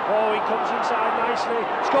 Oh, he comes inside nicely.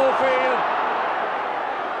 Schofield.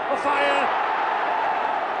 A fire.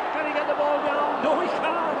 Can he get the ball down? No, he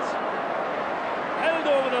can't. Held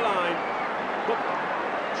over the line. But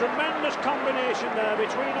tremendous combination there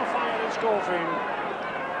between a fire and Schofield.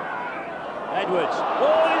 Edwards.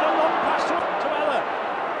 Oh, he's a long pass to Ella.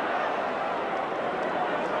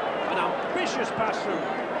 An ambitious pass from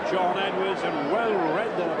John Edwards, and well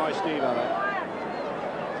read there by Steve Ella.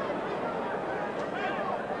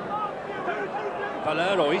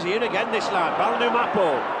 Valero, he's here again, this lad.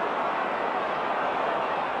 Balnumapo.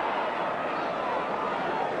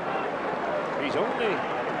 He's only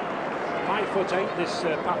 5'8", this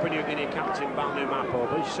Papua New Guinea captain, Balnumapo,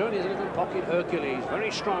 but he certainly is a little pocket Hercules.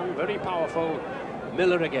 Very strong, very powerful.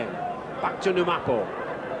 Miller again. Back to Numapo.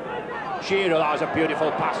 Shearer, that was a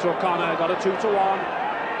beautiful pass to O'Connor. Got a 2-1.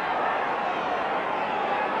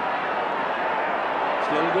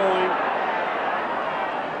 Still going.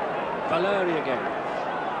 Valeri again.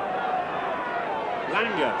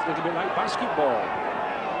 Langer, it's a little bit like basketball.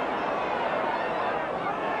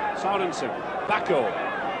 Sorensen, Bacco.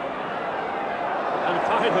 And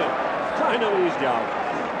finally his job.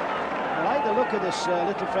 I like the look of this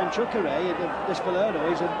little French hooker, this Valero.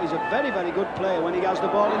 He's a very, very good player when he has the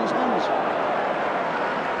ball in his hands.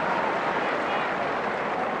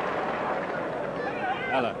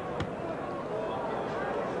 Ella.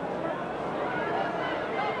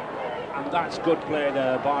 And that's good play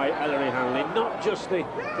there by Ellery Hanley. Not just the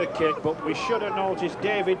kick, but we should have noticed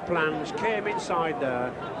David Plans came inside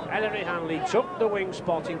there. Ellery Hanley took the wing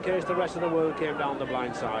spot in case the rest of the world came down the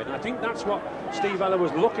blind side. And I think that's what Steve Ella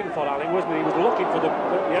was looking for, Alan, wasn't he? He was looking for the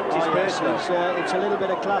empty space there. It's a little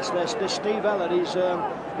bit of class, this Steve Ella.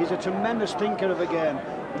 He's a tremendous thinker of a game.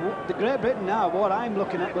 The Great Britain now, what I'm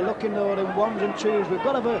looking at, we're looking at in 1s and 2s. We've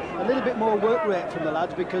got to have a little bit more work rate from the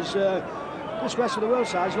lads, because this rest of the world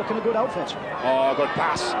side's looking a good outfit. Oh, good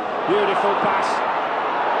pass. Beautiful pass.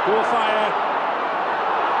 Go fire.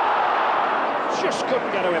 Just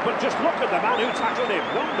couldn't get away, but just look at the man who tackled him.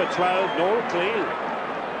 Number 12, Noel Cleal.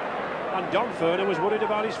 And Don Ferner was worried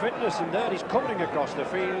about his fitness, and there he's covering across the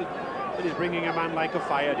field, and he's bringing a man like a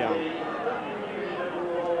fire down.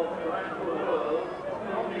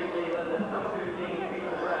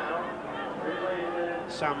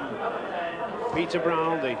 Sam Peter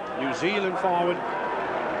Brown, the New Zealand forward,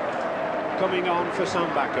 coming on for Sam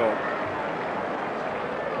Bacco.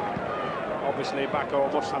 Obviously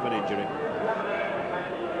Bacco must have an injury.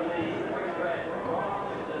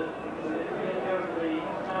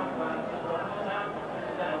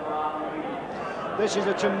 This is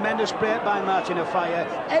a tremendous break by Martin Offiah.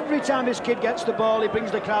 Every time this kid gets the ball, he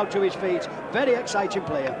brings the crowd to his feet. Very exciting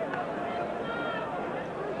player.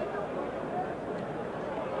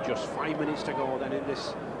 Just 5 minutes to go then in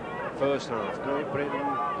this first half. Great Britain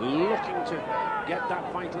looking to get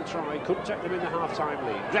that vital try. Could take them in the half-time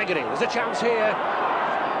lead. Gregory, there's a chance here.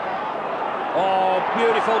 Oh,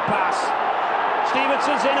 beautiful pass.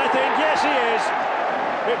 Stevenson's in, I think. Yes, he is.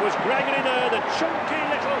 It was Gregory there, the chunky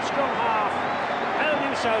little scrum half. Held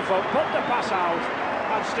himself up, put the pass out,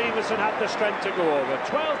 and Stevenson had the strength to go over.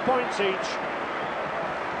 12 points each.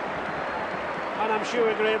 And I'm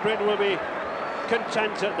sure Great Britain will be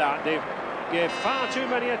content at that. They've gave far too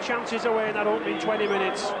many chances away in that opening 20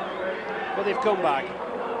 minutes, but they've come back.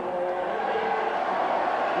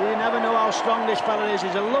 You never know how strong this fella is.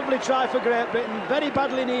 It's a lovely try for Great Britain, very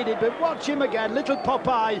badly needed, but watch him again. Little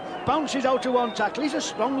Popeye bounces out to one tackle. He's a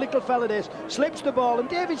strong little fella, this. Slips the ball, and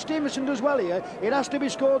David Stevenson does well here. It has to be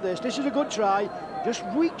scored, this. This is a good try. Just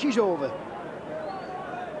reaches over.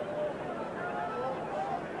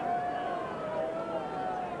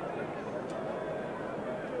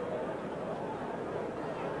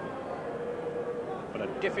 But a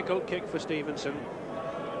difficult kick for Stevenson.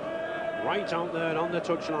 Right out there on the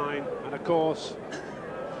touchline, and of course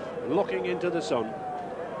looking into the sun.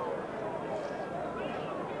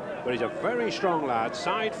 But he's a very strong lad,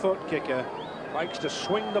 side foot kicker, likes to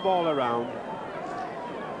swing the ball around.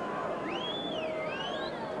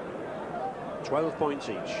 12 points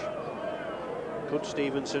each. Could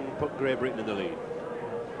Stevenson put Great Britain in the lead?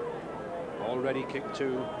 Already kicked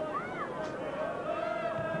two.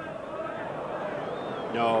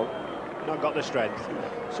 No, not got the strength.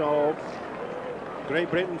 So Great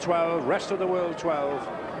Britain 12, rest of the world 12.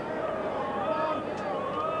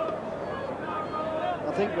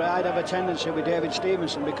 I think I'd have a tendency with David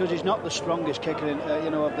Stevenson, because he's not the strongest kicker in,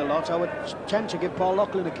 of the lot. I would tend to give Paul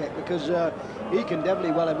Loughlin a kick, because he can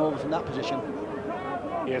definitely well him over from that position.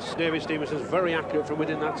 Yes, David Stevenson's very accurate from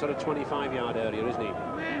within that sort of 25-yard area, isn't he?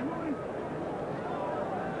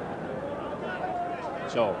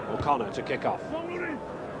 So O'Connor to kick off.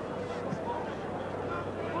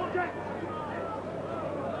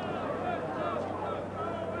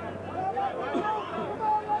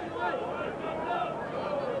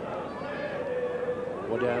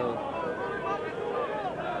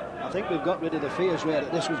 I think we've got rid of the fears where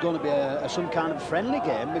that this was going to be some kind of friendly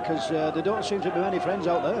game, because there don't seem to be many friends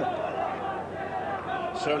out there.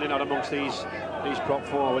 Certainly not amongst these prop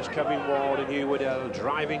forwards. Kevin Ward and Hugh Waddell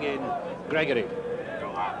driving in. Gregory.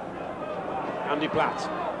 Andy Platt.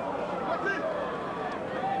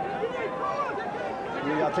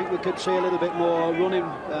 Yeah, I think we could see a little bit more running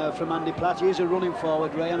from Andy Platt. He is a running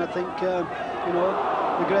forward, Ray, and I think the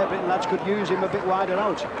Great Britain lads could use him a bit wider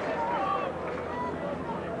out.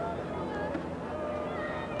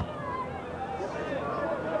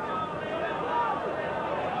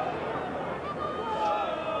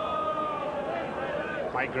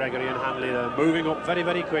 Mike Gregory and Hanley are moving up very,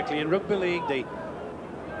 very quickly. In rugby league, the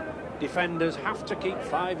defenders have to keep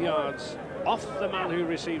 5 yards off the man who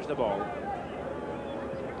receives the ball.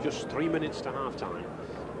 Just 3 minutes to half-time.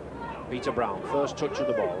 Peter Brown, first touch of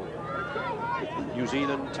the ball. New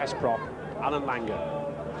Zealand test prop, Alan Langer.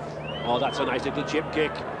 Oh, that's a nice little chip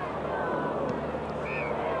kick.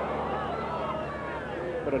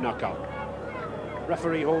 But a knockout.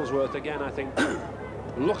 Referee Holsworth again, I think,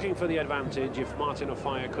 looking for the advantage. If Martin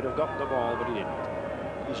Offiah could have got the ball, but he didn't.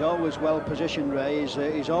 He's always well positioned, Ray.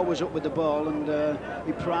 He's always up with the ball, and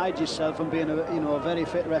he prides himself on being a very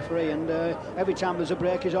fit referee. And every time there's a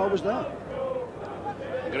break, he's always there.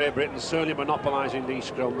 Great Britain certainly monopolising these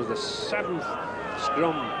scrums. The 7th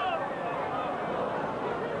scrum.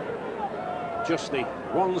 Just the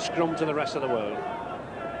one scrum to the rest of the world.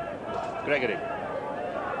 Gregory.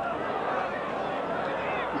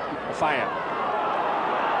 Fire.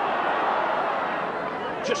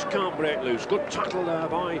 Just can't break loose. Good tackle there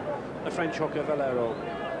by the French hooker Valero.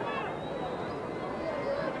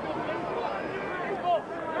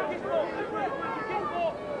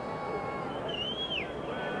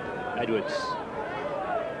 Edwards.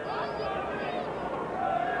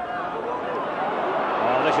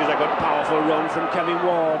 Oh, this is a good powerful run from Kevin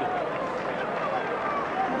Ward.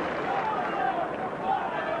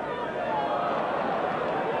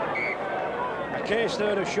 A case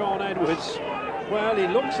third of Sean Edwards. Well, he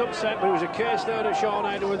looks upset, but it was a case third of Sean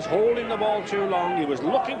Edwards holding the ball too long. He was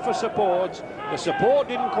looking for support. The support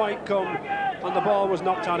didn't quite come, and the ball was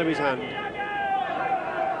knocked out of his hand.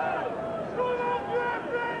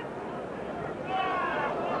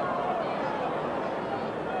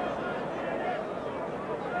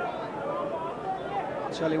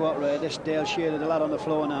 Tell you what, Ray, this Dale Shearer, the lad on the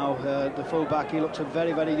floor now, the full-back, he looks a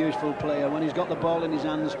very, very useful player. When he's got the ball in his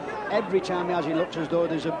hands, every time he has, he looks as though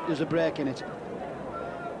there's a break in it.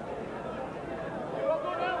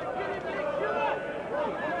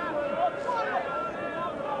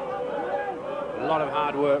 A lot of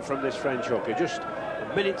hard work from this French hooker. Just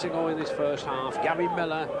a minute to go in this first half. Gavin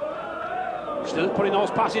Miller still putting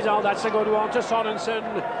those passes out. That's a good one to Sorensen.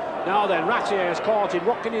 Now then, Ratier has caught it.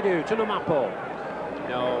 What can he do to Numapo?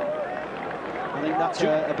 No. I think that's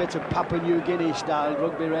a bit of Papua New Guinea style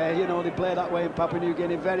rugby, Ray. You know, they play that way in Papua New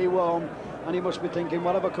Guinea, very warm, and he must be thinking,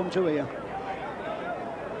 what have I come to here?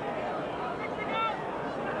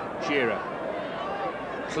 Shearer.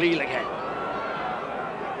 Cleal again.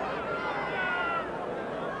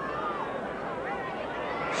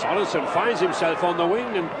 Sorensen finds himself on the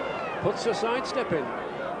wing and puts a sidestep in.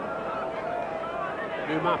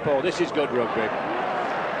 Numapo, this is good rugby.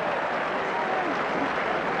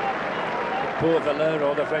 Poor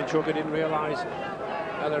Valero, the French hooker, didn't realise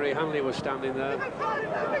Ellery Hanley was standing there.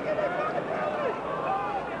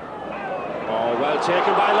 Oh, well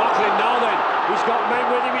taken by Loughlin. Now then, he's got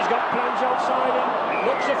men with him, he's got plans outside him.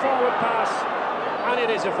 Looks a forward pass, and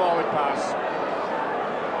it is a forward pass.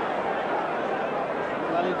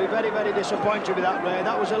 Well, he'll be very, very disappointed with that, Ray.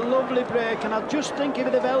 That was a lovely break, and I just think if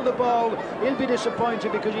he'd have held the ball, he'll be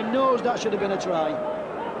disappointed because he knows that should have been a try.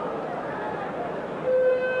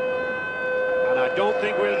 And I don't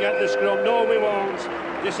think we'll get the scrum. No, we won't.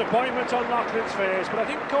 Disappointment on Loughlin's face, but I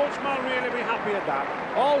think Coach will really be happy at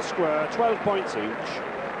that. All square, 12 points each.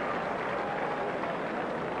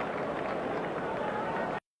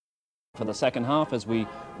 For the second half, as we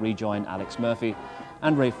rejoin Alex Murphy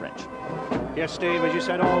and Ray French. Yes, Steve, as you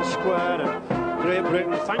said, all square, and Great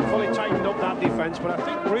Britain thankfully tightened up that defence, but I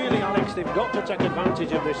think really, Alex, they've got to take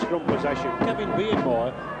advantage of this scrum possession. Kevin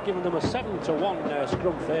Beardmore giving them a 7-1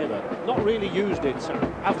 scrum favour. Not really used it,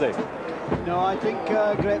 have they? No, I think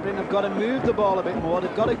Great Britain have got to move the ball a bit more.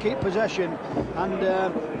 They've got to keep possession, and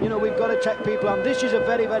you know, we've got to take people on. This is a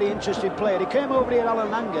very, very interesting player. He came over here, Alan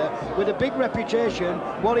Langer, with a big reputation,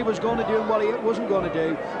 what he was going to do and what he wasn't going to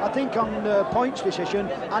do. I think on points decision,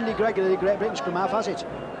 Andy Gregory, the Great Britain scrum half, has it.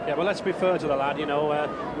 Yeah, well, let's be fair to the lad, you know,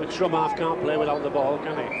 the scrum half can't play without the ball,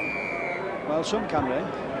 can he? Well, some can, Ray.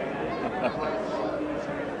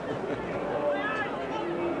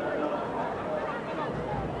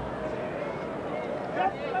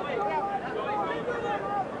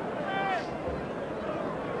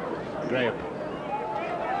 Graham.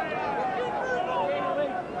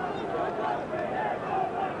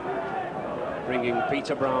 Bringing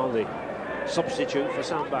Peter Brown, the substitute for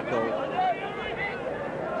Sam Backo.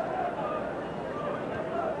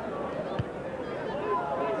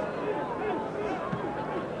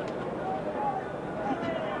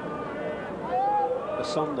 The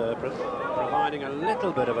sun there providing a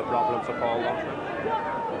little bit of a problem for Paul Loughlin.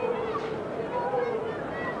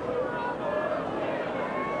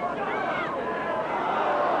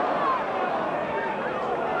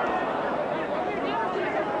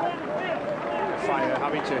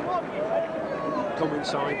 Having to come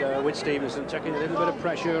inside with Stevenson, taking a little bit of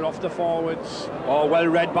pressure off the forwards. Oh, well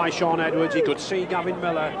read by Sean Edwards. He could see Gavin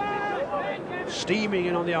Miller steaming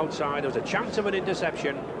in on the outside. There was a chance of an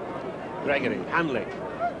interception. Gregory, Hanley.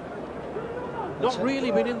 Not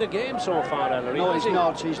really been in the game so far, Ellery. No, he's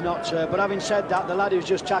not. But having said that, the lad who's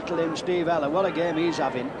just tackled him, Steve Eller, what a game he's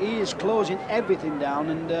having. He is closing everything down,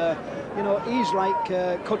 and you know, he's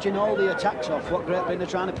like cutting all the attacks off what Great Britain are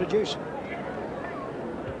trying to produce.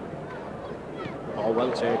 Oh,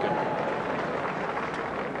 well taken.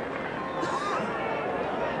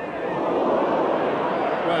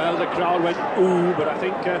 Well, the crowd went ooh, but I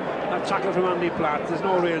think that tackle from Andy Platt, there's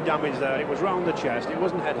no real damage there. It was round the chest, it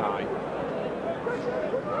wasn't head high.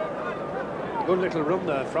 Good little run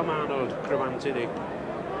there from Arnold Crumanti, the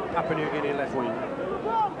Papua New Guinea left wing.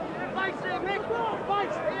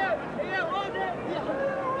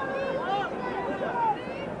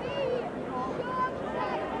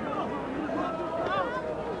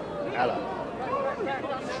 Eller.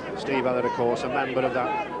 Steve Eller, of course, a member of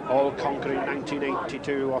that all-conquering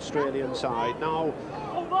 1982 Australian side, now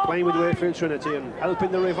playing with Wakefield Trinity and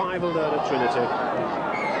helping the revival there at Trinity.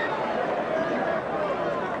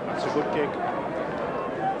 That's a good kick.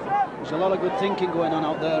 There's a lot of good thinking going on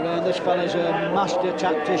out there, and this fella's a master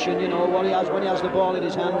tactician. You know what he has when he has the ball in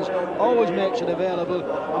his hands, always makes it available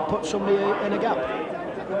and puts somebody in a gap.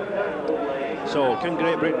 So, can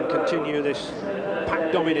Great Britain continue this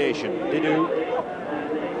pack domination? They do.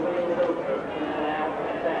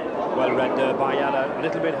 Well read there by Yella, a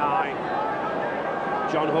little bit high.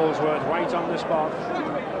 John Holsworth, White on the spot.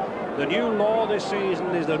 The new law this season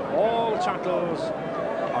is that all tackles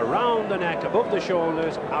around the neck, above the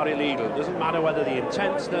shoulders, are illegal. Doesn't matter whether the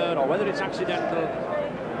intent's there or whether it's accidental,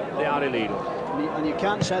 they are illegal. And you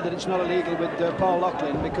can't say that it's not illegal with Paul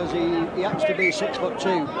Loughlin, because he happens to be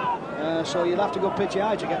 6'2", so you'll have to go pitchy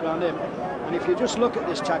high to get around him. And if you just look at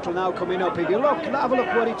this tackle now coming up, if you look, have a look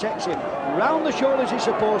where he takes him. Round the shoulders he's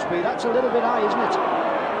supposed to be. That's a little bit high, isn't it?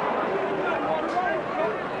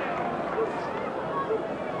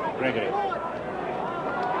 Gregory. He's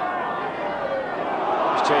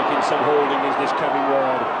taking some holding, is this Kevin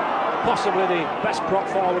Ward. Possibly the best prop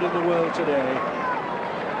forward in the world today.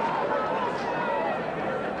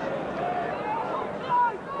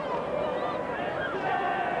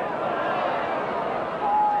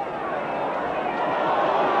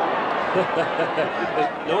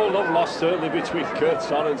 There's no love lost, certainly, between Kurt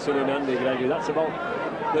Sorensen and Andy Gregory. That's about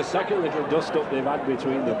the second little dust-up they've had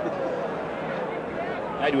between them.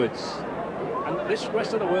 Edwards. And this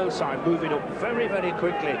rest of the world side moving up very, very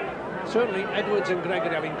quickly. Certainly Edwards and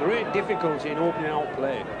Gregory having great difficulty in opening out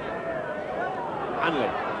play.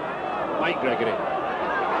 Hanley. Mike Gregory.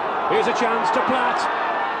 Here's a chance to Platt.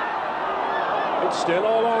 It's still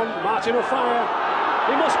all on. Martin O'Fire.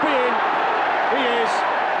 He must be in. He is.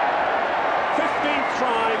 15th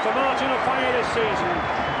try for Martin O'Fire this season.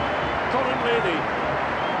 Currently the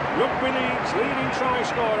Rugby League's leading try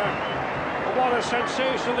scorer. And what a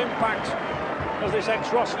sensational impact as this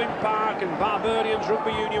ex-Rosslyn Park and Barbarians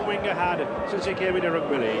Rugby Union winger had since he came into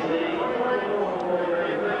Rugby League.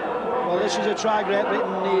 Well, this is a try Great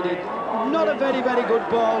Britain needed. Not a very, very good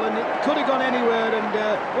ball, and it could have gone anywhere, and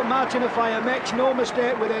but Martin O'Fire makes no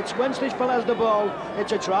mistake with it. Once this fella has the ball,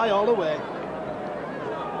 it's a try all the way.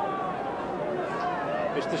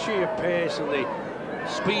 It's the sheer pace and the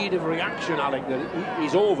speed of reaction, Alec, that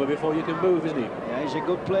he's over before you can move, isn't he? Yeah, he's a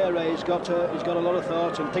good player, Ray. He's got a lot of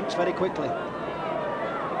thought and thinks very quickly.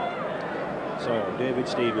 So, David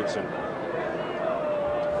Stevenson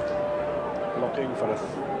looking for a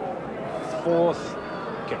fourth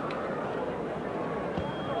kick.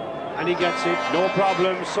 And he gets it, no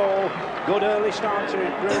problem. So, good early start to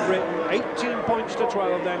Great Britain. 18 points to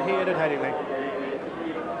 12 then here at Headingley.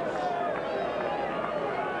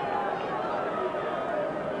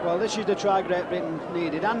 Well, this is the try Great Britain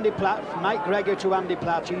needed. Andy Platt, Mike Gregory to Andy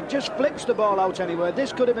Platt. He just flips the ball out anywhere.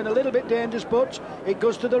 This could have been a little bit dangerous, but it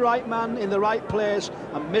goes to the right man in the right place,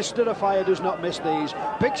 and Mr. O'Fire does not miss these.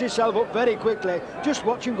 Picks himself up very quickly. Just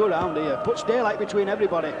watch him go round here. Puts daylight between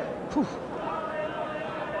everybody. Whew.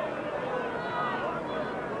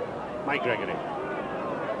 Mike Gregory.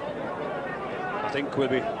 I think we'll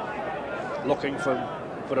be looking for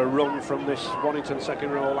a run from this Warrington second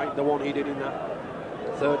row like the one he did in that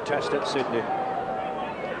third test at Sydney.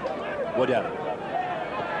 Woodell.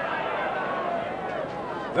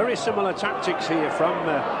 Very similar tactics here from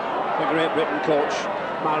the Great Britain coach,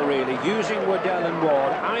 Mal Reilly, using Woodell and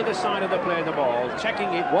Ward either side of the play the ball, checking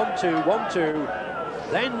it 1-2, 1-2,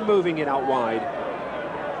 then moving it out wide.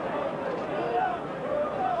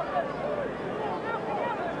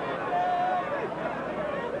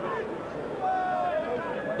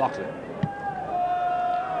 Loughlin.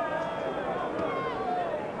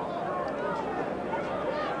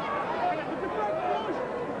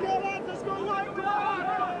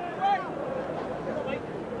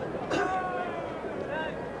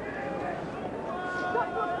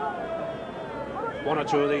 One or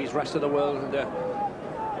two of these rest of the world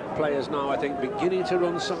players now, I think, beginning to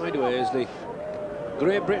run sideways. The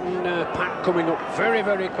Great Britain pack coming up very,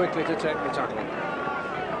 very quickly to take the tackle.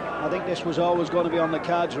 I think this was always going to be on the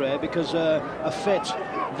cards, Ray, because a fit,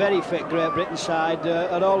 very fit Great Britain side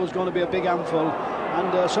are always going to be a big handful,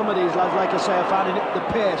 and some of these lads, like I say, are finding the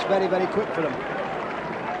pace very, very quick for them.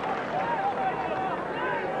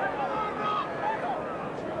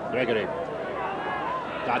 Gregory.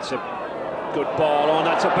 That's a good ball on.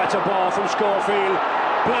 That's a better ball from Schofield.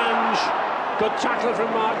 Blanche. Good tackle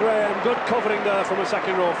from Mark Graham. Good covering there from a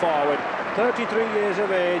second row forward. 33 years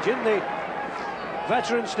of age in the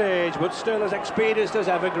veteran stage, but still as experienced as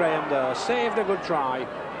ever. Graham there. Saved a good try.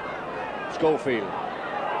 Schofield.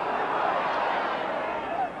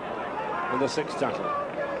 And the sixth tackle.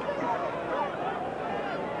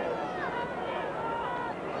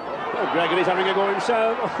 Gregory's having a go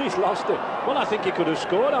himself. Oh, he's lost it. Well, I think he could have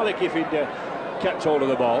scored, Alec, if he'd kept hold of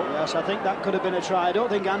the ball. Yes, I think that could have been a try. I don't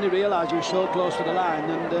think Andy realised he was so close to the line,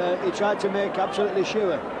 and he tried to make absolutely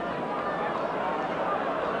sure.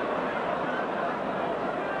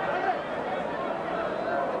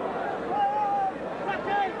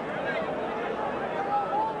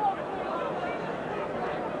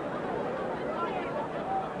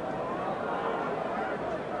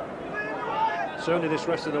 Certainly this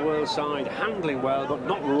rest of the world side handling well, but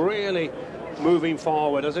not really moving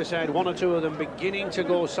forward. As I said, one or two of them beginning to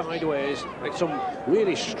go sideways, like some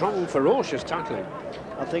really strong, ferocious tackling.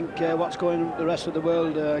 I think what's going on the rest of the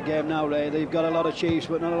world game now, Ray, they've got a lot of Chiefs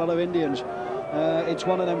but not a lot of Indians. It's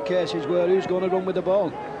one of them cases where who's going to run with the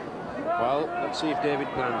ball? Well, let's see if David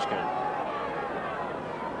Blanche can.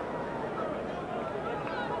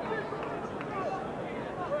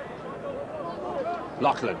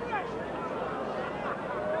 Lachlan.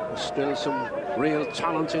 There's still some real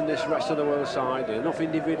talent in this rest of the world side. Enough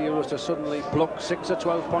individuals to suddenly pluck 6 or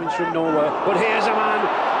 12 points from nowhere. But here's a man,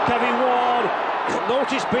 Kevin Ward.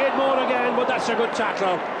 Notice Beardmore again, but that's a good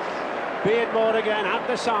tackle. Beardmore again at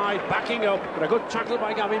the side, backing up. But a good tackle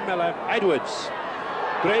by Gavin Miller. Edwards.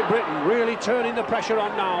 Great Britain really turning the pressure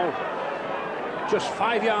on now. Just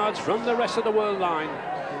 5 yards from the rest of the world line.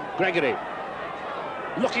 Gregory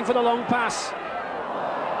looking for the long pass.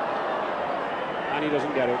 And he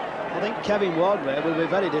doesn't get it. I think Kevin Ward will be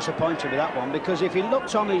very disappointed with that one, because if he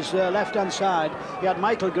looked on his left-hand side, he had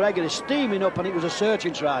Michael Gregory steaming up and it was a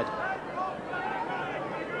searching stride.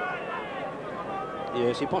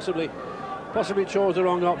 Yes, he possibly chose the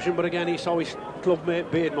wrong option, but again he saw his club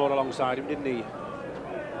mate Beardmore alongside him, didn't he?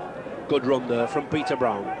 Good run there from Peter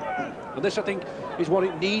Brown. And this, I think, is what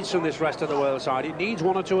it needs from this rest of the world side. It needs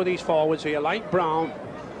one or two of these forwards here, like Brown,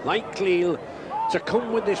 like Cleal, to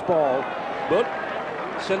come with this ball. But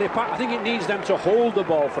I think it needs them to hold the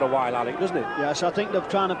ball for a while, Alec, doesn't it? Yes, I think they're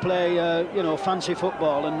trying to play, fancy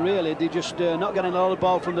football, and really they're just not getting all the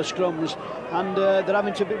ball from the scrums, and they're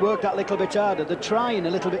having to work that little bit harder. They're trying a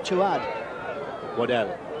little bit too hard.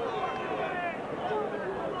 Waddell.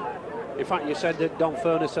 In fact, you said that Don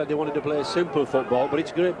Furness said they wanted to play simple football, but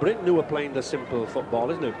it's Great Britain who are playing the simple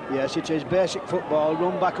football, isn't it? Yes, it is basic football.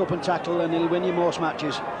 Run back up and tackle, and he'll win you most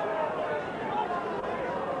matches.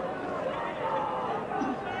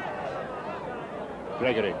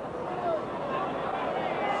 Gregory.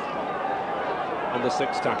 And the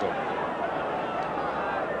sixth tackle.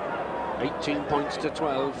 18 points to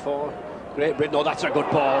 12 for Great Britain. Oh, that's a good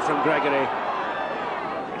ball from Gregory.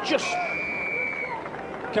 Just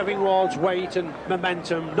Kevin Ward's weight and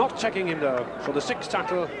momentum not checking him there. So the sixth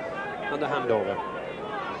tackle and the handover.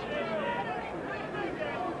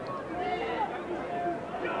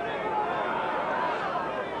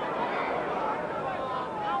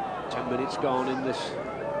 Minutes gone in this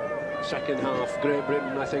second half. Great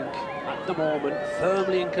Britain, I think, at the moment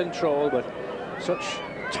firmly in control, but such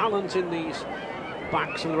talent in these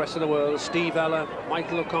backs from the rest of the world. Steve Ella,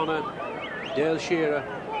 Michael O'Connor, Dale Shearer,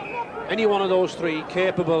 any one of those three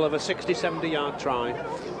capable of a 60-70 yard try.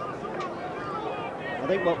 I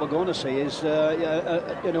think what we're going to see is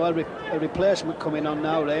a replacement coming on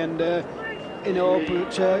now, Ray, and we're going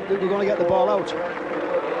to get the ball out.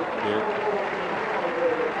 Yeah.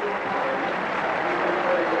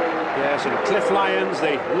 Yes, and Cliff Lyons,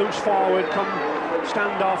 the loose forward,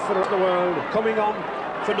 stand off for the world, coming on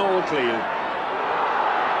for Noel Cleal.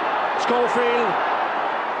 Schofield.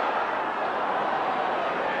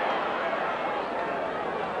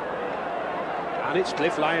 And it's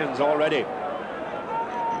Cliff Lyons already.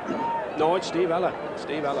 No, it's Steve Ella.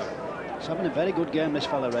 Steve Ella. He's having a very good game, this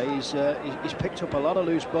fella, Ray. He's picked up a lot of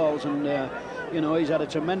loose balls, and he's had a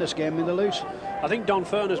tremendous game in the loose. I think Don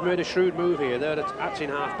Furness made a shrewd move here. There at in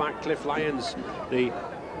half-back, Cliff Lyons, the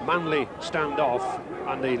Manly stand-off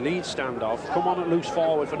and the Leeds stand-off, come on at loose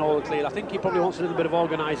forward for Noel Cleal. I think he probably wants a little bit of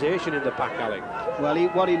organisation in the pack, Alec. Well,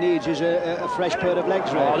 what he needs is a fresh pair of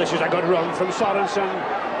legs, Ray. Oh, this is a good run from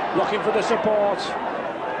Sorensen, looking for the support.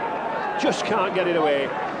 Just can't get it away.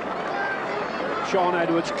 Sean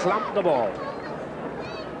Edwards clamped the ball.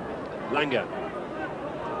 Langer.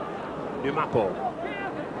 Numapo.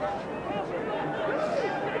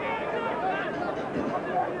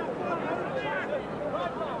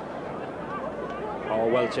 Oh,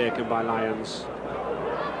 well taken by Lyons.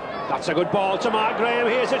 That's a good ball to Mark Graham.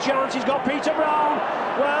 Here's a chance. He's got Peter Brown.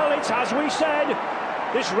 Well, it's as we said.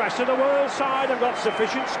 This rest of the world side have got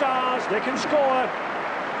sufficient stars. They can score.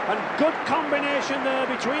 And good combination there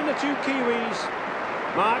between the two Kiwis,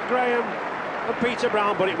 Mark Graham and Peter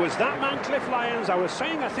Brown. But it was that man, Cliff Lyons. I was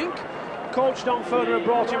saying, I think Coach Don Furner had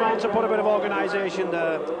brought him on to put a bit of organisation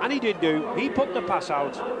there. And he did do. He put the pass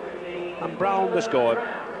out. And Brown the score.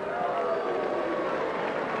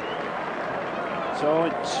 So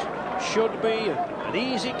it should be an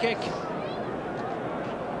easy kick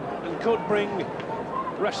and could bring the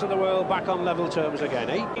rest of the world back on level terms again.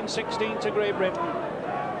 18-16 to Great Britain.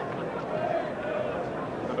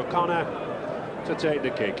 And O'Connor to take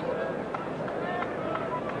the kick.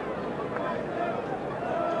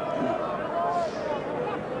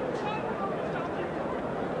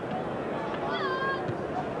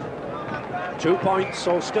 2 points,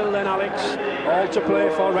 so still then, Alex, all to play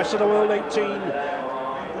for. Rest of the world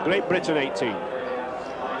 18, Great Britain 18.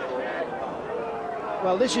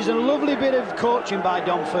 Well, this is a lovely bit of coaching by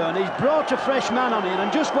Don Fern. He's brought a fresh man on in,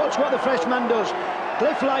 and just watch what the fresh man does.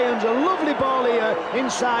 Cliff Lyons, a lovely ball here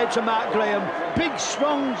inside to Mark Graham. Big,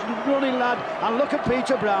 strong, running lad. And look at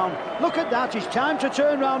Peter Brown. Look at that. It's time to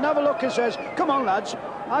turn round, have a look, and says, come on, lads,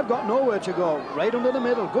 I've got nowhere to go. Right under the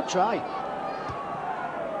middle. Good try.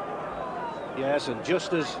 Yes, and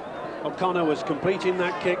just as O'Connor was completing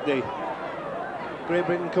that kick, the Great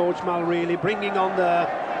Britain coach Mal Reilly bringing on the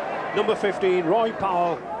number 15, Roy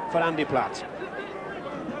Powell, for Andy Platt.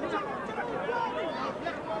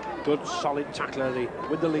 Good, solid tackler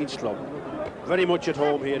with the Leeds club. Very much at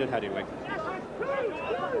home here at Headingley.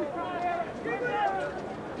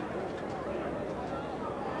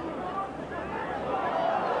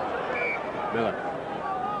 Miller.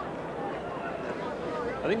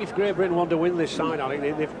 I think if Great Britain want to win this side, I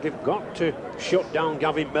think they've got to shut down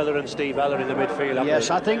Gavin Miller and Steve Eller in the midfield.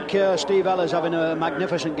 Yes, I think Steve Eller's having a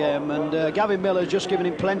magnificent game, and Gavin Miller's just giving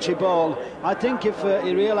him plenty ball. I think if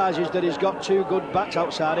he realises that he's got two good backs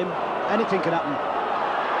outside him, anything can happen.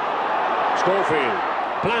 Schofield,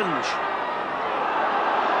 plunge.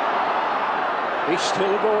 He's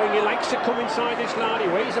still going. He likes to come inside this lad. He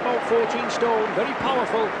weighs about 14 stone, very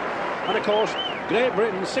powerful. And of course, Great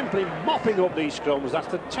Britain simply mopping up these scrums. That's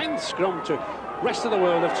the 10th scrum to rest of the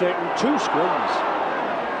world have taken 2 scrums.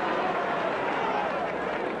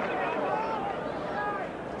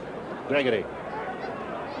 Gregory.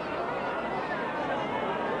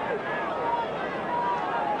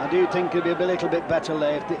 I do think it'd be a little bit better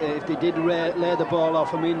if they did lay the ball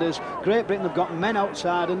off. I mean, there's Great Britain have got men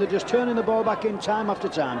outside and they're just turning the ball back in time after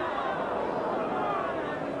time.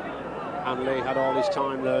 Hanley had all his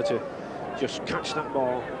time there to just catch that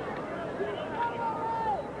ball.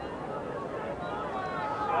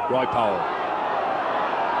 Roy Powell.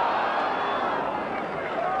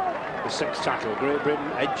 The 6th tackle. Great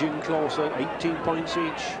Britain edging closer, 18 points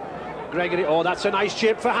each. Gregory, oh, that's a nice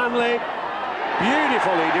chip for Hanley.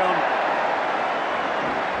 Beautifully done.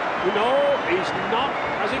 No, he's not.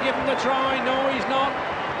 Has he given the try? No, he's not.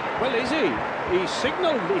 Well, is he? He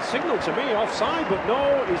signalled to me offside, but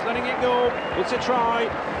no, he's letting it go. It's a try.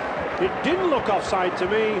 It didn't look offside to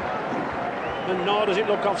me, and nor does it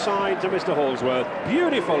look offside to Mr. Holsworth.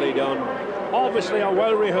 Beautifully done. Obviously a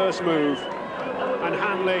well-rehearsed move, and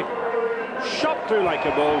Hanley shot through like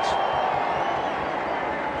a bolt.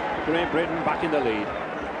 Great Britain back in the lead.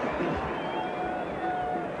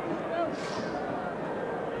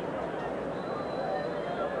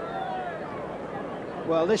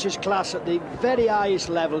 Well, this is class at the very highest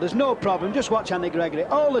level. There's no problem. Just watch Andy Gregory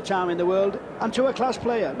all the time in the world, and to a class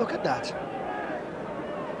player. Look at that.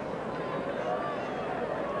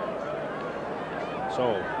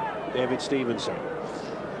 So, David Stevenson.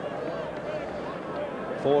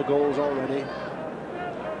 4 goals already.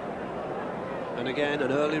 And again,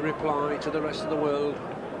 an early reply to the rest of the world.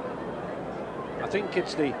 I think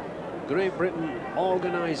it's the Great Britain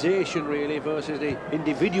organisation really versus the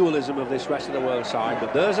individualism of this rest of the world side.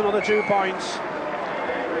 But there's another 2 points.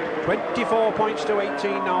 24 points to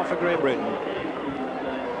 18 now for Great Britain.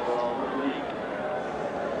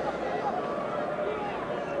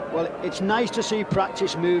 Well, it's nice to see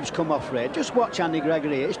practice moves come off, Ray. Just watch Andy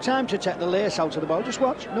Gregory. It's time to take the lace out of the ball. Just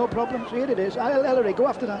watch, no problem. Here it is. Ellery, go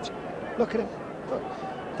after that. Look at him.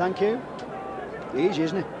 Thank you. Easy,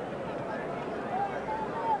 isn't it?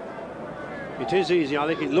 It is easy. I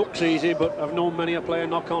think it looks easy, but I've known many a player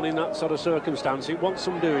knock on in that sort of circumstance. It wants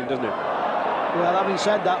some doing, doesn't it? Well, having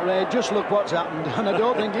said that, Ray, just look what's happened, and I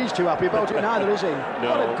don't think he's too happy about it neither, is he?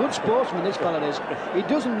 No. What a good sportsman this fella is. He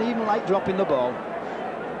doesn't even like dropping the ball.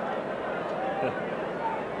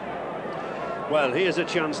 Well, here's a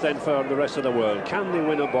chance then for the rest of the world. Can they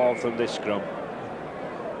win a ball from this scrum?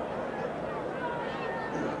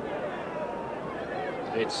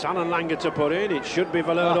 It's Shannon Langer to put in. It should be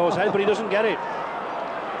Valerdo's head, but he doesn't get it.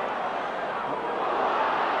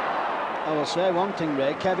 I will say one thing,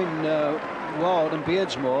 Ray. Kevin Ward and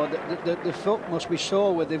Beardsmore, the foot must be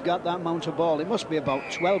sore with they've got that amount of ball. It must be about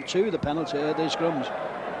 12-2, the penalty, these scrums.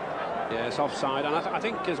 Yes, offside. And I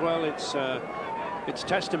think as well it's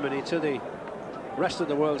testimony to the rest of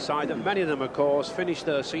the world side that many of them, of course, finished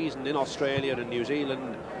their season in Australia and New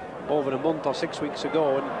Zealand over a month or 6 weeks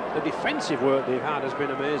ago, and the defensive work they've had has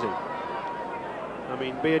been amazing. I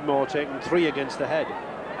mean, Beardmore taking 3 against the head.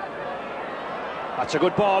 That's a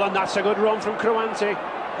good ball, and that's a good run from Kruanti.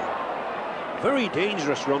 Very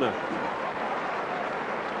dangerous runner.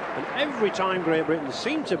 And every time Great Britain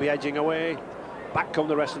seem to be edging away, back come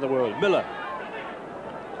the rest of the world. Miller.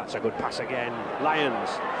 That's a good pass again. Lyons.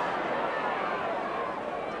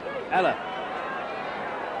 Ella.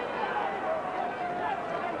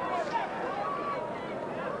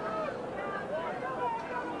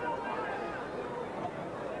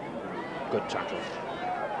 Good tackle.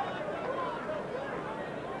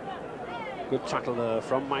 Good tackle there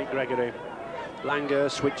from Mike Gregory. Langer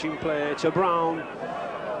switching play to Brown.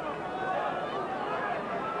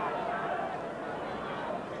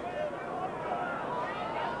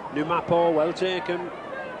 Numapo, well taken.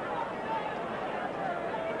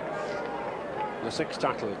 The sixth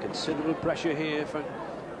tackle, considerable pressure here for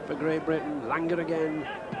Great Britain. Langer again.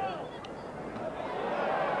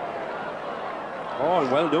 Oh,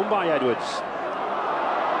 and well done by Edwards.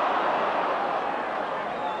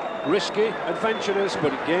 Risky, adventurous,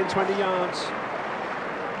 but it gained 20 yards.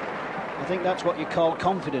 I think that's what you call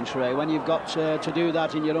confidence, Ray. When you've got to do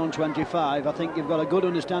that in your own 25, I think you've got a good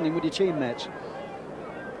understanding with your teammates.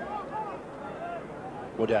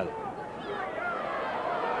 Waddell.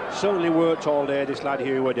 Certainly worked all day, this lad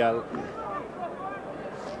here, Waddell.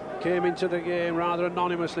 Came into the game rather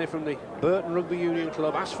anonymously from the Burton Rugby Union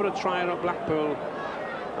Club, asked for a trial at Blackpool,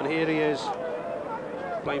 and here he is,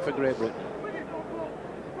 playing for Great Britain.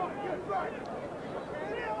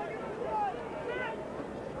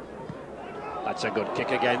 That's a good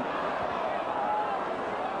kick again.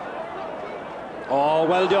 Oh,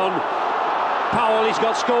 well done. Powell, he's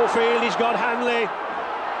got Schofield, he's got Hanley.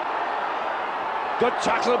 Good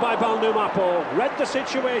tackle by Balnumapo. Read the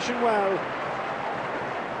situation well.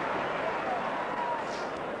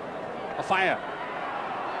 A fire.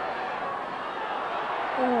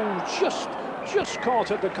 Oh, just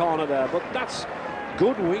caught at the corner there, but that's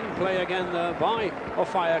good wing play again there by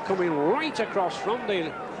Ofire, coming right across from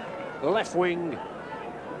the left wing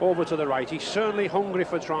over to the right. He's certainly hungry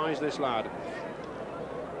for tries, this lad.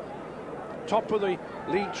 Top of the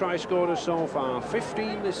league try scorers so far,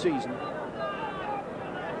 15 this season.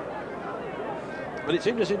 And it's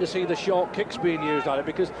interesting to see the short kicks being used at it,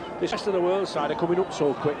 because the rest of the world side are coming up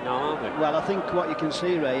so quick now, aren't they? Well, I think what you can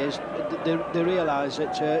see, Ray, is they realise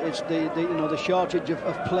that it's the shortage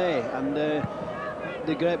of play, and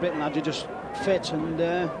the Great Britain lads are just fit, and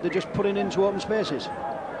they're just putting into open spaces.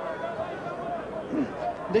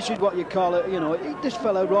 This is what you call it, you know, this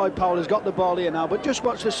fellow Roy Powell has got the ball here now, but just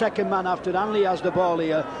watch the second man after Hanley has the ball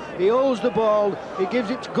here. He holds the ball, he gives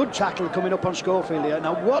it good tackle coming up on Schofield here.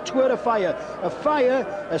 Now watch where Ofire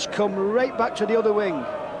has come right back to the other wing.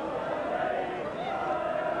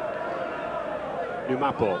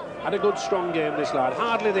 Numapo had a good strong game, this lad.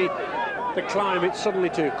 Hardly the climate suddenly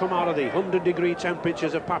to come out of the 100-degree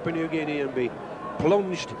temperatures of Papua New Guinea and be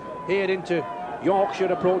plunged here into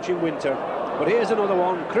Yorkshire approaching winter. But here's another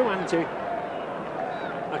one, Cruanti.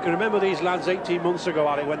 I can remember these lads 18 months ago,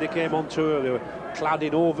 Alec, when they came on tour. They were clad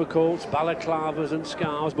in overcoats, balaclavas and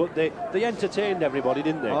scarves, but they entertained everybody,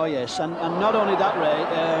 didn't they? Oh yes, and not only that,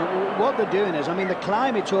 Ray, what they're doing is, I mean, the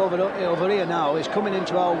climate over here now is coming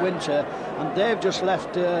into our winter, and they've just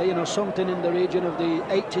left you know, something in the region of the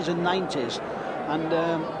 80s and 90s, and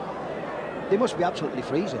they must be absolutely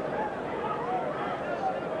freezing.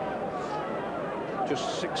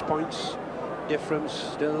 Just 6 points difference,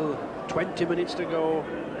 still 20 minutes to go.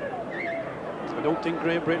 I don't think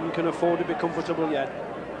Great Britain can afford to be comfortable yet.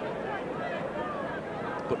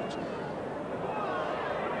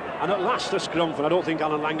 And at last a scrum, and I don't think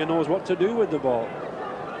Alan Langer knows what to do with the ball.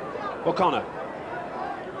 O'Connor.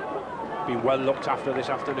 Been well looked after this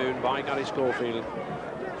afternoon by Gary Schofield.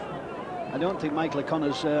 I don't think Michael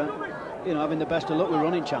O'Connor's you know, having the best of luck with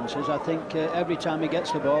running chances. I think every time he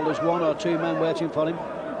gets the ball, there's one or two men waiting for him.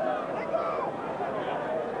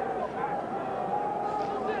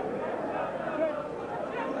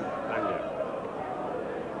 Langer.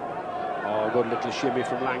 Oh, good little shimmy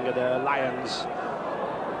from Langer there. Lyons.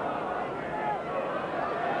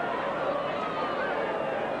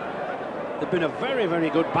 There's been a very, very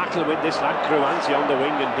good battle with this lad Cruanti on the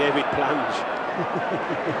wing and David Plange.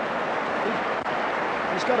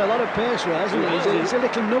 He's got a lot of pace, Ray, hasn't he? He's a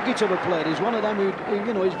little nugget of a player. He's one of them who,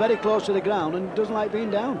 you know, he's very close to the ground and doesn't like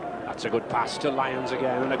being down. That's a good pass to Lyons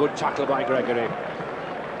again, and a good tackle by Gregory.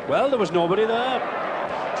 Well, there was nobody there.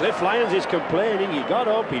 Cliff Lyons is complaining. He got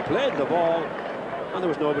up, he played the ball, and there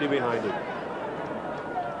was nobody behind him.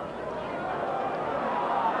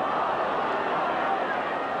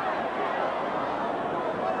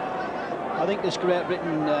 I think this Great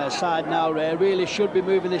Britain side now, Ray, really should be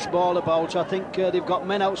moving this ball about. I think they've got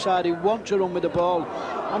men outside who want to run with the ball,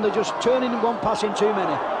 and they're just turning one pass in too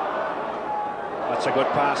many. That's a good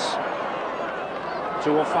pass to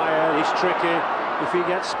Ofire. He's tricky if he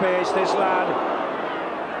gets space, this lad.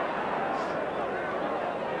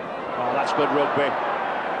 Oh, that's good rugby.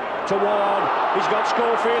 Toward, he's got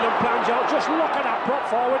Schofield and plans out. Just look at that prop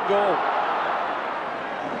forward goal.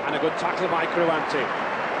 And a good tackle by Cruanti.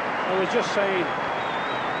 I was just saying,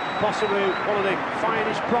 possibly one of the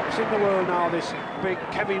finest props in the world now, this big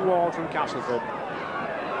Kevin Ward from Castleford.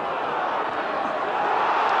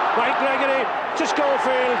 Mike Gregory to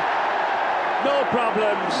Schofield, no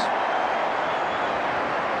problems.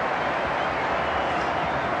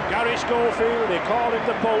 Gary Schofield, they call him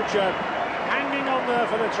the poacher, hanging on there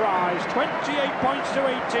for the tries. 28 points to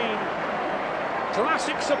 18.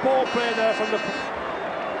 Classic support play there from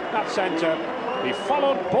that centre. He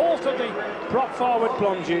followed both of the prop forward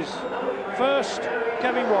plunges. First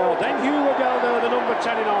Kevin Ward, then Hugh Waddell there, the number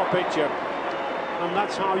 10 in our picture. And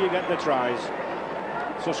that's how you get the tries.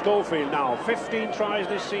 So Schofield now, 15 tries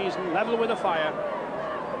this season, level with the Fire.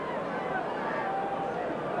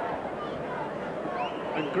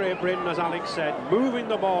 And Great Britain, as Alex said, moving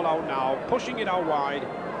the ball out now, pushing it out wide,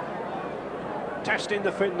 testing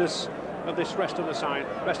the fitness of this rest of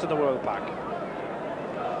the world pack.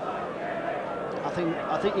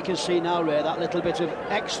 I think you can see now, Ray, that little bit of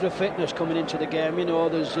extra fitness coming into the game. You know,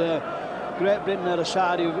 there's Great Britain at a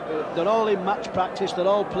side who they're all in match practice, they're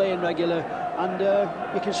all playing regular, and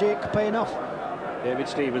you can see it paying off. David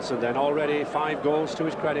Stevenson then, already 5 goals to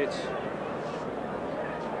his credit.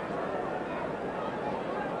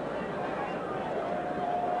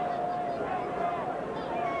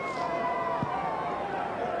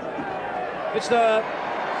 It's there.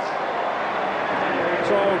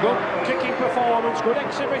 So good kicking performance, good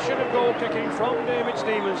exhibition of goal kicking from David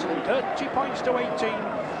Stevenson. 30 points to 18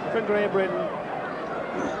 for Great Britain.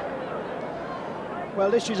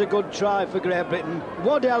 Well, this is a good try for Great Britain.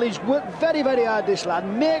 Waddell is worked very, very hard, this lad.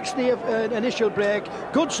 Makes the initial break.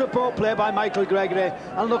 Good support play by Michael Gregory.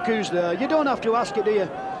 And look who's there. You don't have to ask it, do you?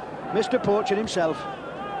 Mr. Poacher himself.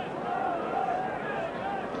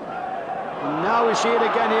 Now we see it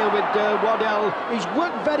again here with Waddell. He's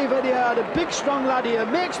worked very, very hard. A big, strong lad here.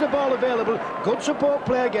 Makes the ball available. Good support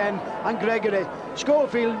play again. And Gregory.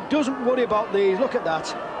 Schofield doesn't worry about these. Look at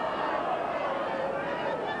that.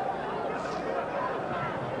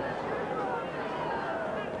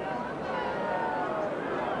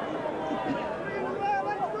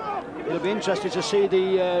 It'll be interesting to see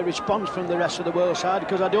the response from the rest of the world side,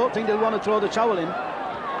 because I don't think they'll want to throw the towel in.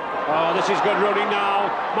 Oh, this is good running now.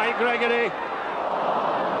 Mike Gregory.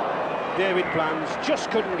 David Plans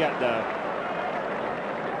just couldn't get there.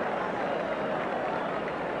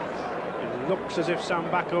 It looks as if Sam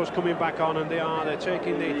Bacco's coming back on, and they are. They're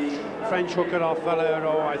taking the French hooker off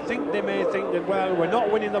Valero. I think they may think that, well, we're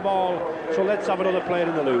not winning the ball, so let's have another player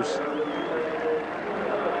in the loose.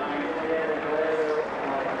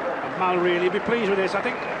 And Mal really be pleased with this. I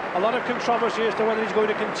think a lot of controversy as to whether he's going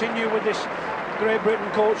to continue with this Great Britain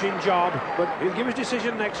coaching job, but he'll give his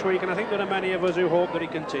decision next week, and I think there are many of us who hope that he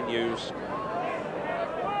continues.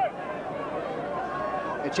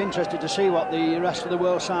 It's interesting to see what the rest of the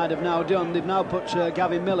world side have now done. They've now put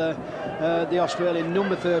Gavin Miller, the Australian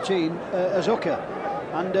number 13, as hooker,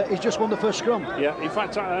 and he's just won the first scrum. Yeah, in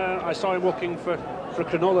fact, I saw him looking for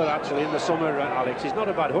Cronulla actually in the summer, Alex. He's not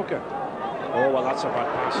a bad hooker. Oh, well, that's a bad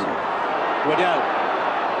pass. Waddell.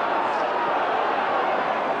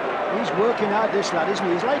 He's working hard, this lad, isn't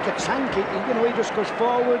he? He's like a tank. He just goes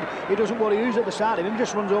forward. He doesn't worry who's at the side of him.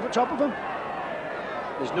 Just runs over top of him.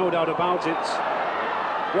 There's no doubt about it.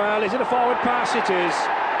 Well, is it a forward pass? It is.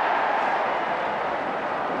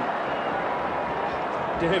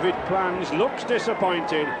 David Plans looks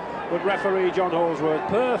disappointed, but referee John Holsworth,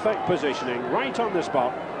 perfect positioning, right on the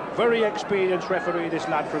spot. Very experienced referee, this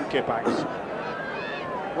lad from Kippax.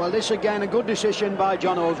 Well, this again, a good decision by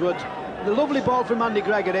John Holsworth. The lovely ball from Andy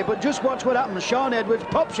Gregory, but just watch what happens. Sean Edwards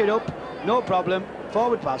pops it up, no problem,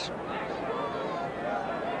 forward pass.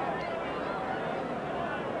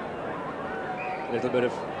 A little bit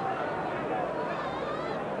of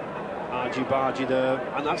argy-bargy there,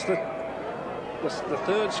 and that's the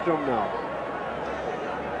third scrum now.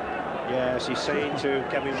 Yes, he's saying to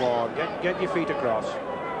Kevin Ward, get your feet across.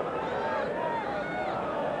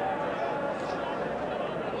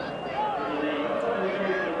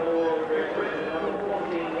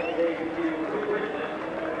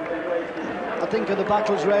 I think of the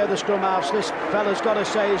battles, Ray, of the scrum halves. This fella's got to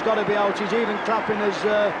say he's got to be out. He's even clapping as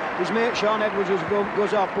his mate Sean Edwards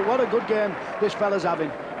goes off. But what a good game this fella's having.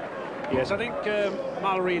 Yes, I think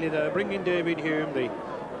Mal really there, bringing David Hume, the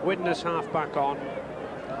witness half-back on,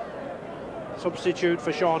 substitute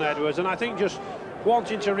for Sean Edwards, and I think just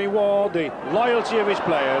wanting to reward the loyalty of his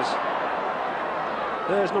players.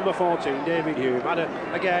 There's number 14, David Hume. Had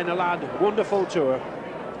again, a lad, wonderful tour.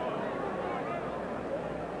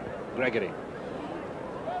 Gregory.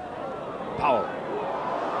 Powell.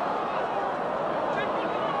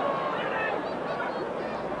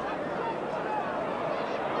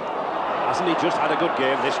 Hasn't he just had a good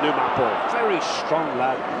game, this Numapo? Very strong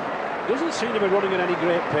lad. Doesn't seem to be running at any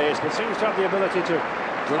great pace, but seems to have the ability to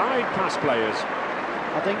glide past players.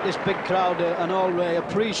 I think this big crowd and all Ray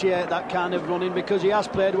appreciate that kind of running, because he has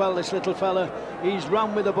played well, this little fella. He's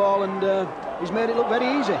run with the ball and he's made it look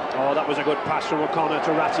very easy. Oh, that was a good pass from O'Connor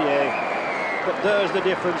to Ratier. But there's the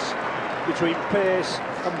difference between pace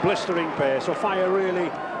and blistering pace. So Fire really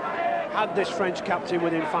had this French captain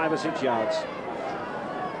within 5 or 6 yards.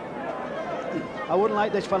 I wouldn't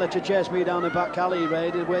like this fella to chase me down the back alley,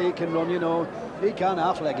 Ray, the way he can run, you know. He can't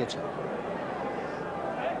half-leg it.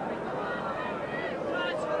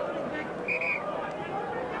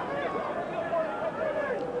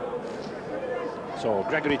 So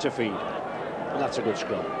Gregory to feed, and that's a good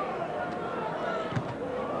scrum.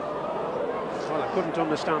 Well, I couldn't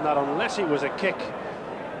understand that unless it was a kick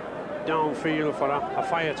downfield for a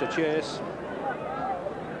Fire to chase.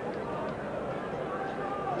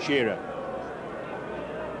 Shearer.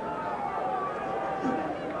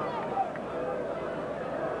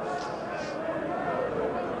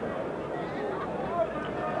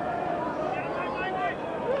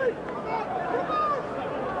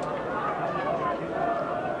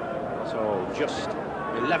 Just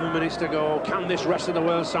 11 minutes to go. Can this rest of the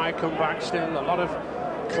world side come back still? A lot of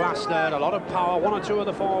class there, a lot of power. One or two of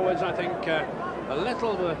the forwards, I think, a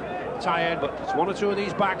little tired, but it's one or two of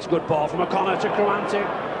these backs. Good ball from O'Connor to Kruanti.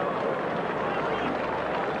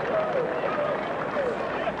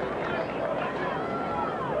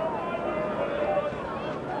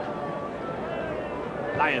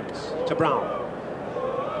 Lyons to Brown.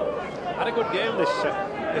 Had a good game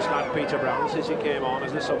this lad Peter Brown since he came on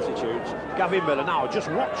as the substitute. Gavin Miller now, just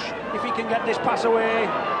watch if he can get this pass away.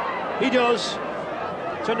 He does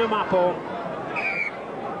to Numapo.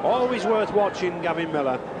 Always worth watching, Gavin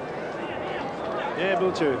Miller.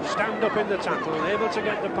 Able to stand up in the tackle, able to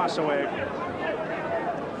get the pass away.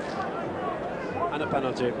 And a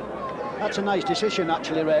penalty. That's a nice decision,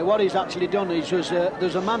 actually, Ray. What he's actually done is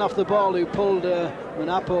there's a man off the ball who pulled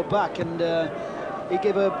Numapo back, and he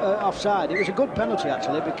gave a offside. It was a good penalty,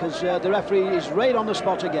 actually, because the referee is right on the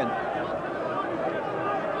spot again.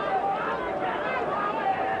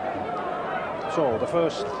 So the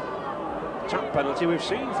first tap penalty we've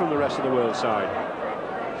seen from the rest of the world side.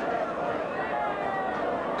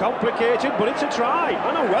 Complicated, but it's a try,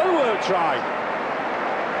 and a well-worked try.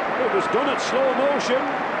 It was done at slow motion.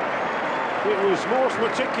 It was most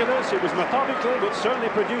meticulous, it was methodical, but certainly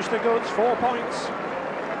produced the goods. 4 points.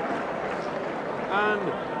 And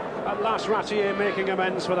at last Ratier making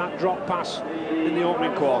amends for that drop pass in the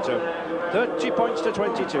opening quarter. 30 points to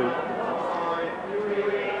 22.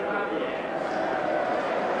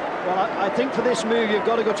 Well, I think for this move you've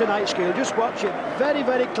got to go to Nightskill. Just watch it. Very,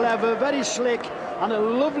 very clever, very slick, and a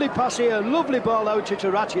lovely pass here, a lovely ball out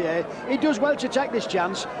to Ratier. He does well to take this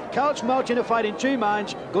chance. Couch Martin are fighting 2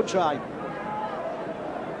 minds. Good try.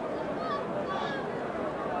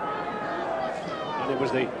 And it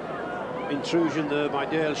was the intrusion there by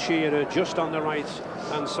Dale Shearer just on the right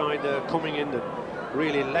hand side there, coming in, that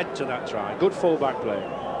really led to that try. Good full-back play.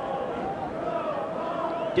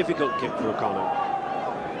 Difficult kick for O'Connor.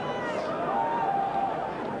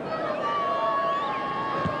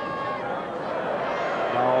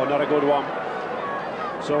 No, not a good one.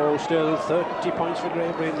 So still 30 points for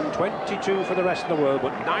Great Britain, 22 for the rest of the world,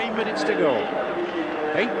 but 9 minutes to go.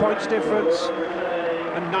 8 points difference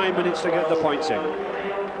and 9 minutes to get the points in.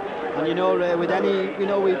 And you know, Ray, with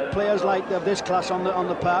with players like of this class on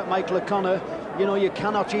the park, Michael O'Connor, you know, you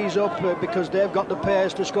cannot ease up because they've got the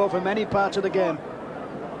pace to score from any part of the game.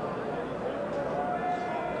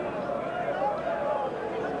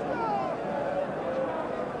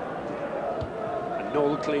 And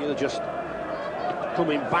Noel Cleal just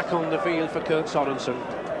coming back on the field for Kurt Sorensen.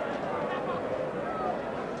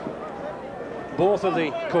 Both of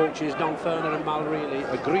the coaches, Don Ferner and Mal Reilly,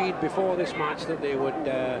 agreed before this match that they would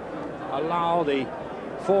allow the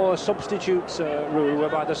 4 substitutes rule,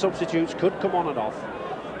 whereby the substitutes could come on and off.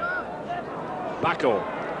 Bacco.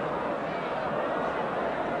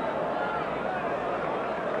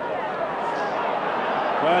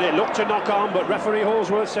 Well, it looked to knock on, but referee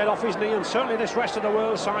Holsworth said off his knee, and certainly this rest of the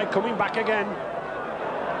world side coming back again.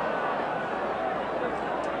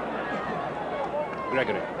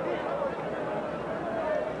 Gregory.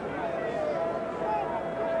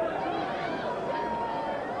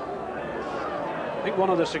 I think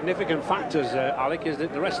one of the significant factors, Alec, is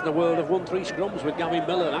that the rest of the world have won 3 scrums with Gavin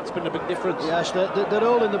Miller. That's been a big difference. Yes, they're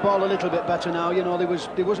holding the ball a little bit better now. You know,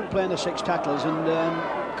 they wasn't playing the 6 tackles, and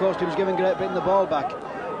of course he was giving Great Britain the ball back.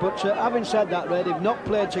 But having said that, Ray, they've not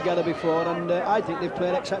played together before, and I think they've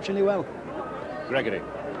played exceptionally well. Gregory.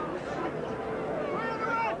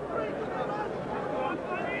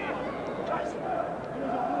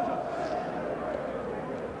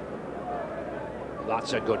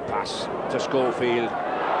 That's a good pass to Schofield.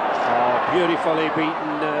 Oh, beautifully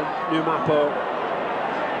beaten Numapo.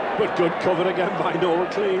 But good cover again by Noel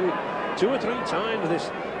Clean. 2 or 3 times this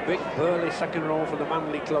big burly second row for the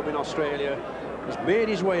Manly club in Australia has made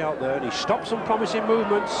his way out there, and he stopped some promising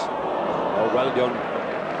movements. Oh, well done.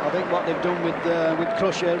 I think what they've done with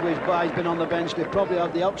Crusher, who's been on the bench, they've probably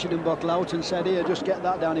had the oxygen bottle out and said, here, just get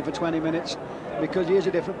that down here for 20 minutes, because he is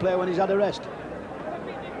a different player when he's had a rest.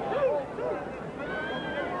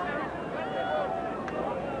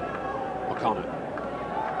 O'Connor.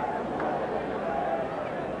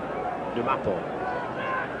 Numapo.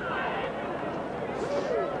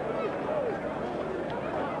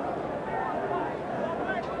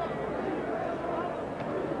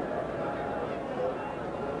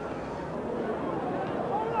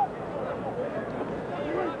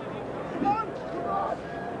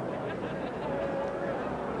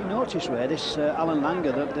 Notice where this Alan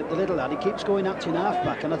Langer, the little lad, he keeps going acting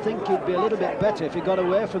half-back, and I think he'd be a little bit better if he got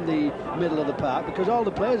away from the middle of the park, because all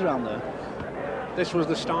the players around there. This was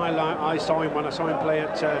the style I saw him when I saw him play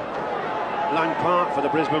at Lang Park for the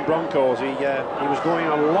Brisbane Broncos. He was going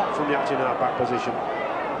a lot from the acting half-back position.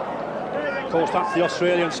 Of course, that's the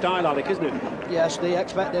Australian style, Alec, isn't it? Yes, they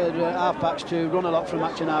expect their half-backs to run a lot from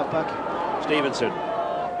acting half-back. Stevenson.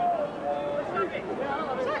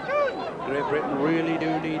 Great Britain really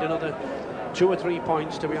do need another 2 or 3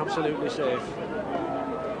 points to be absolutely safe.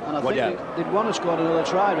 And I think they'd want to score another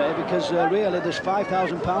try, Ray, because really there's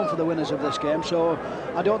 £5,000 for the winners of this game, so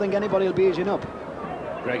I don't think anybody will be easing up.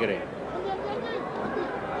 Gregory.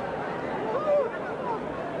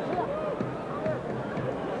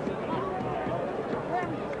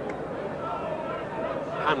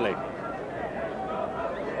 Hanley.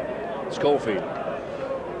 Schofield.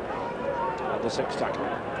 And the 6th tackle.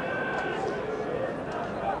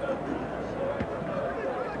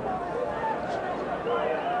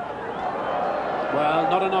 Well,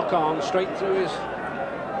 not a knock-on, straight through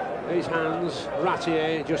his hands.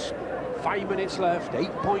 Ratier, just 5 minutes left,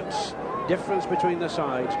 8 points difference between the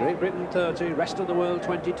sides. Great Britain 30, rest of the world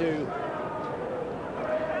 22.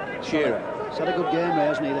 Shearer. He's had a good game,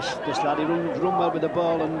 hasn't he, this lad? He run well with the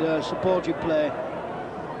ball and supportive play.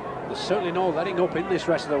 There's certainly no letting up in this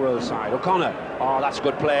rest of the world side. O'Connor, oh, that's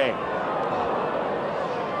good play.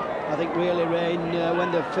 I think really, Ray,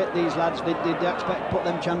 when they've fit these lads, they expect to put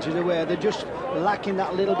them chances away. They're just lacking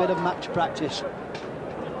that little bit of match practice.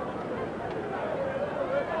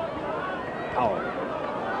 Powell.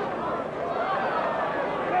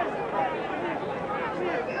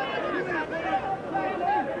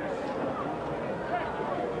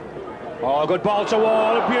 Oh, good ball to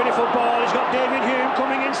Wall, a beautiful ball. He's got David Hume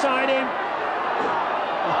coming inside him.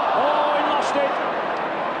 Oh, he lost it.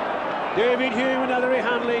 David Hume and Ellery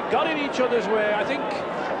Hanley got in each other's way. I think,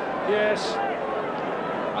 yes,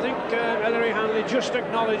 I think Ellery Hanley just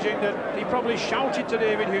acknowledging that he probably shouted to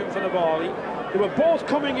David Hume for the ball. They were both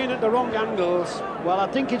coming in at the wrong angles. Well, I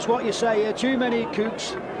think it's what you say here. Too many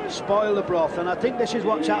cooks spoil the broth, and I think this is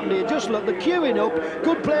what's happened here. Just look, the queuing up.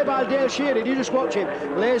 Good play by Dale Shearer. You just watch him.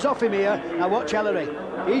 Lays off him here. Now watch Ellery.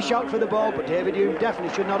 He shouted for the ball, but David Hume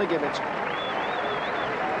definitely should not have given it.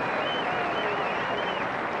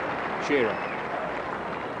 Shearer.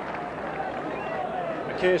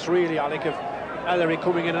 A case really, Alec, of Ellery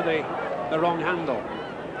coming in at the wrong handle.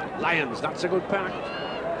 Lyons, that's a good pack.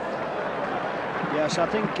 Yes, I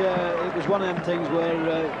think it was one of them things where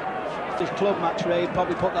this club match, Ray,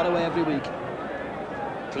 probably put that away every week.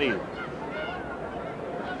 Clean.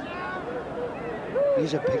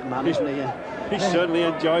 He's a big man, isn't he? He certainly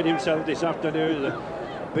enjoyed himself this afternoon.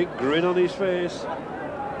 A big grin on his face.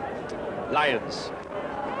 Lyons.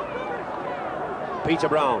 Peter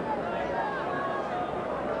Brown.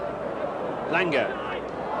 Langer.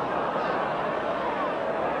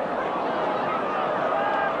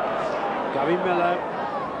 Gavin Miller.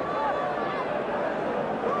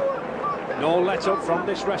 No let up from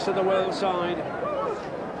this rest of the world side.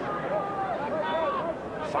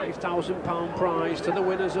 £5,000 prize to the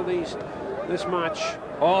winners of this match.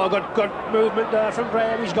 Oh, good movement there from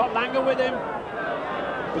Graham. He's got Langer with him.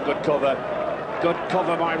 But good cover. Good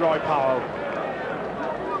cover by Roy Powell.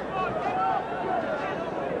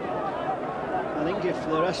 I think think if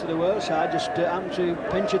the rest of the world side just happen to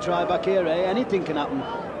pinch a try back here, anything can happen.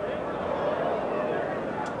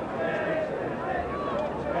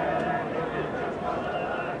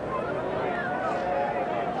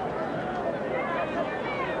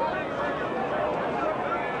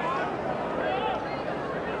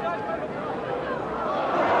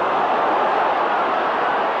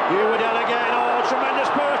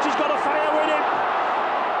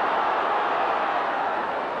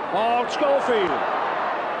 Oh, Schofield,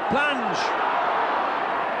 plunge,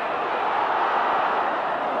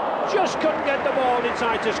 just couldn't get the ball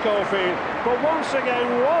inside to Schofield, but once again,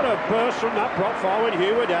 what a burst from that prop forward,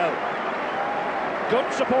 Hugh Waddell.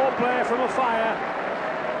 Good support play from a fire,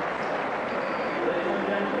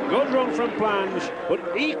 good run from Plange, but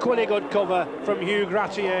equally good cover from Hugh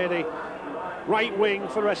Gratieri, right wing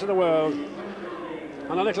for the rest of the world,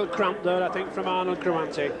 and a little cramp there, I think, from Arnold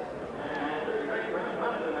Cruanti.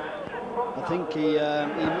 I think he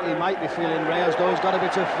might be feeling raised, though he's got a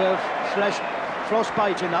bit of fresh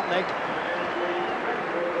frostbite in that leg.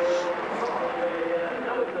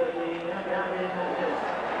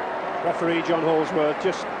 Referee John Holsworth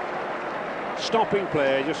just stopping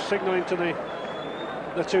play, just signalling to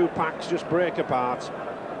the two packs, just break apart.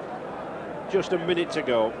 Just a minute to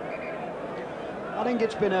go. I think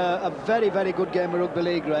it's been a very, very good game of rugby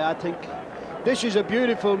league, Ray. I think this is a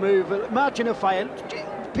beautiful move. Marching a fire.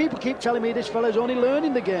 People keep telling me this fella's only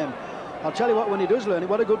learning the game. I'll tell you what, when he does learn it,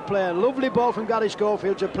 what a good player. Lovely ball from Gary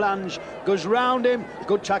Schofield to Plange. Goes round him.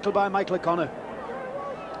 Good tackle by Michael O'Connor.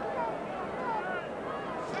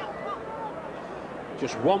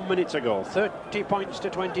 Just 1 minute to go. 30 points to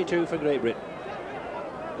 22 for Great Britain.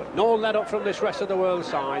 But no let up from this rest of the world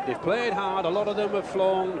side. They've played hard. A lot of them have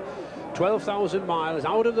flown 12,000 miles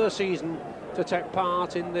out of their season to take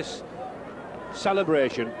part in this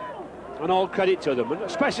celebration. And all credit to them, and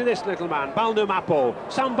especially this little man, Balnu Mapo,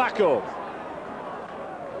 Sambako.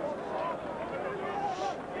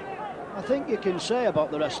 I think you can say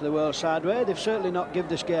about the rest of the world side, Ray, they've certainly not given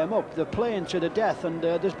this game up. They're playing to the death, and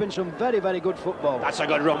there's been some very, very good football. That's a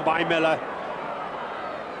good run by Miller.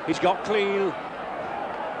 He's got clean.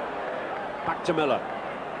 Back to Miller.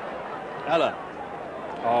 Ella.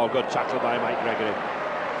 Oh, good tackle by Mike Gregory.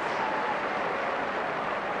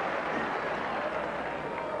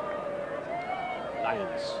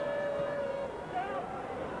 Lions.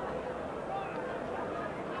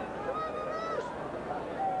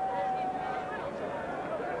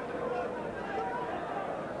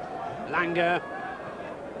 Langer.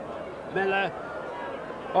 Miller.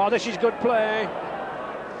 Oh, this is good play.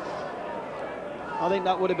 I think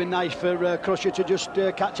that would have been nice for Crusher to just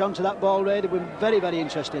catch on to that ball, Ray. It would have been very, very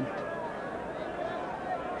interesting.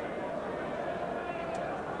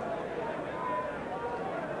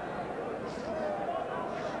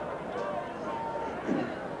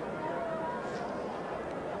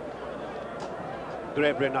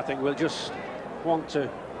 Great Britain, I think, will just want to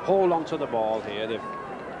hold on to the ball here. They've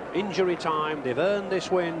injury time, they've earned this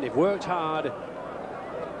win, they've worked hard.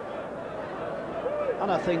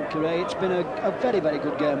 And I think, Ray, it's been a very, very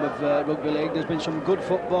good game of rugby league. There's been some good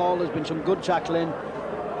football, there's been some good tackling,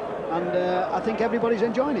 and I think everybody's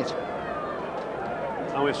enjoying it.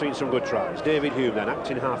 And we've seen some good tries. David Hume then,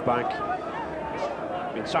 acting half-back.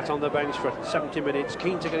 Been sat on the bench for 70 minutes,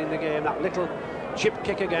 keen to get in the game. That little chip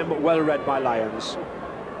kick again, but well read by Lyons.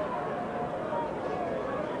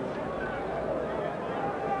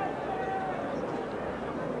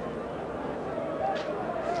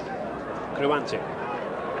 Cruanti.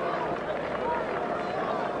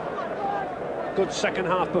 Good second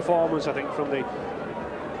half performance, I think, from the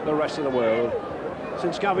rest of the world.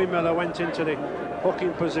 Since Gavin Miller went into the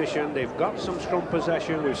hooking position, they've got some scrum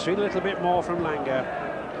possession. We've seen a little bit more from Langer.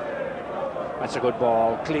 That's a good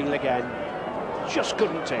ball, clean again. Just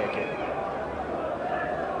couldn't take it.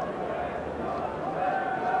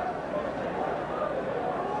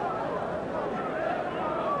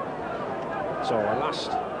 So a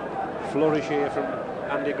last flourish here from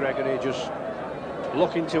Andy Gregory, just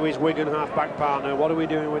looking to his Wigan half-back partner. What are we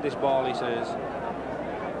doing with this ball, he says.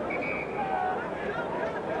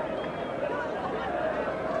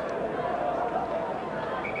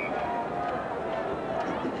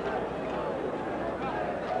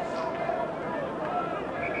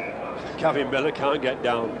 Gavin Miller can't get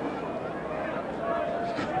down.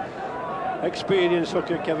 Experienced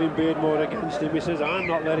hooker Kevin Beardmore against him. He says, I'm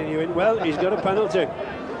not letting you in. Well, he's got a penalty.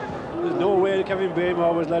 There's no way Kevin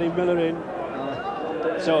Beardmore was letting Miller in.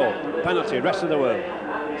 So, penalty, rest of the world.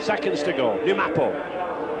 Seconds to go. Numapo.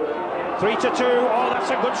 3-2. Oh,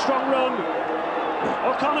 that's a good strong run.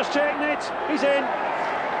 O'Connor's taking it. He's in.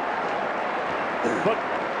 But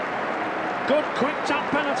good quick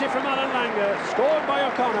tap penalty from Alan Langer, scored by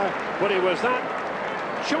O'Connor, but it was that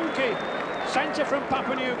chunky centre from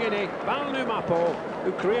Papua New Guinea, Bal Numapo,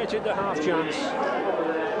 who created the half chance.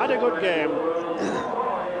 Had a good game.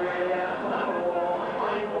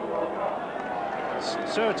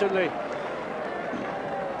 Certainly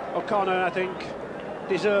O'Connor, I think,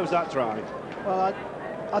 deserves that try. Well,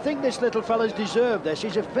 I think this little fella's deserved this.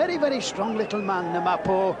 He's a very, very strong little man,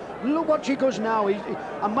 Numapo. Look what he goes now.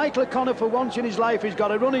 And Michael O'Connor, for once in his life, he's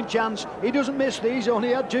got a running chance. He doesn't miss these,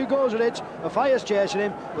 only had 2 goes at it. A fire's chasing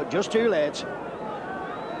him, but just too late.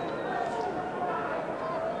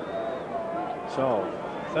 So,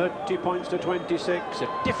 30 points to 26.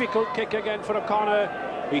 A difficult kick again for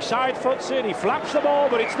O'Connor. He side foots it, he flaps the ball,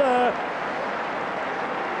 but it's there.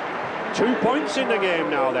 2 points in the game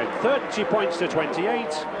now then, 30 points to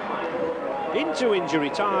 28. Into injury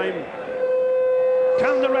time.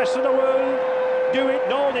 Can the rest of the world do it?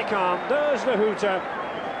 No, they can't. There's the hooter.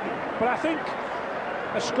 But I think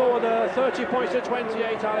a score there, 30 points to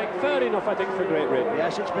 28, Alec, fair enough, I think, for Great Britain.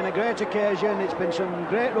 Yes, it's been a great occasion. It's been some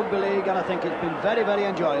great rugby league, and I think it's been very, very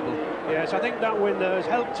enjoyable. Yes, I think that win there has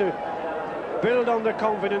helped to build on the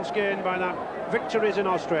confidence gained by that victories in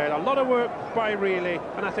Australia. A lot of work by Reilly,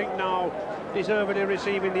 and I think now deservedly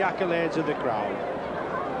receiving the accolades of the crowd.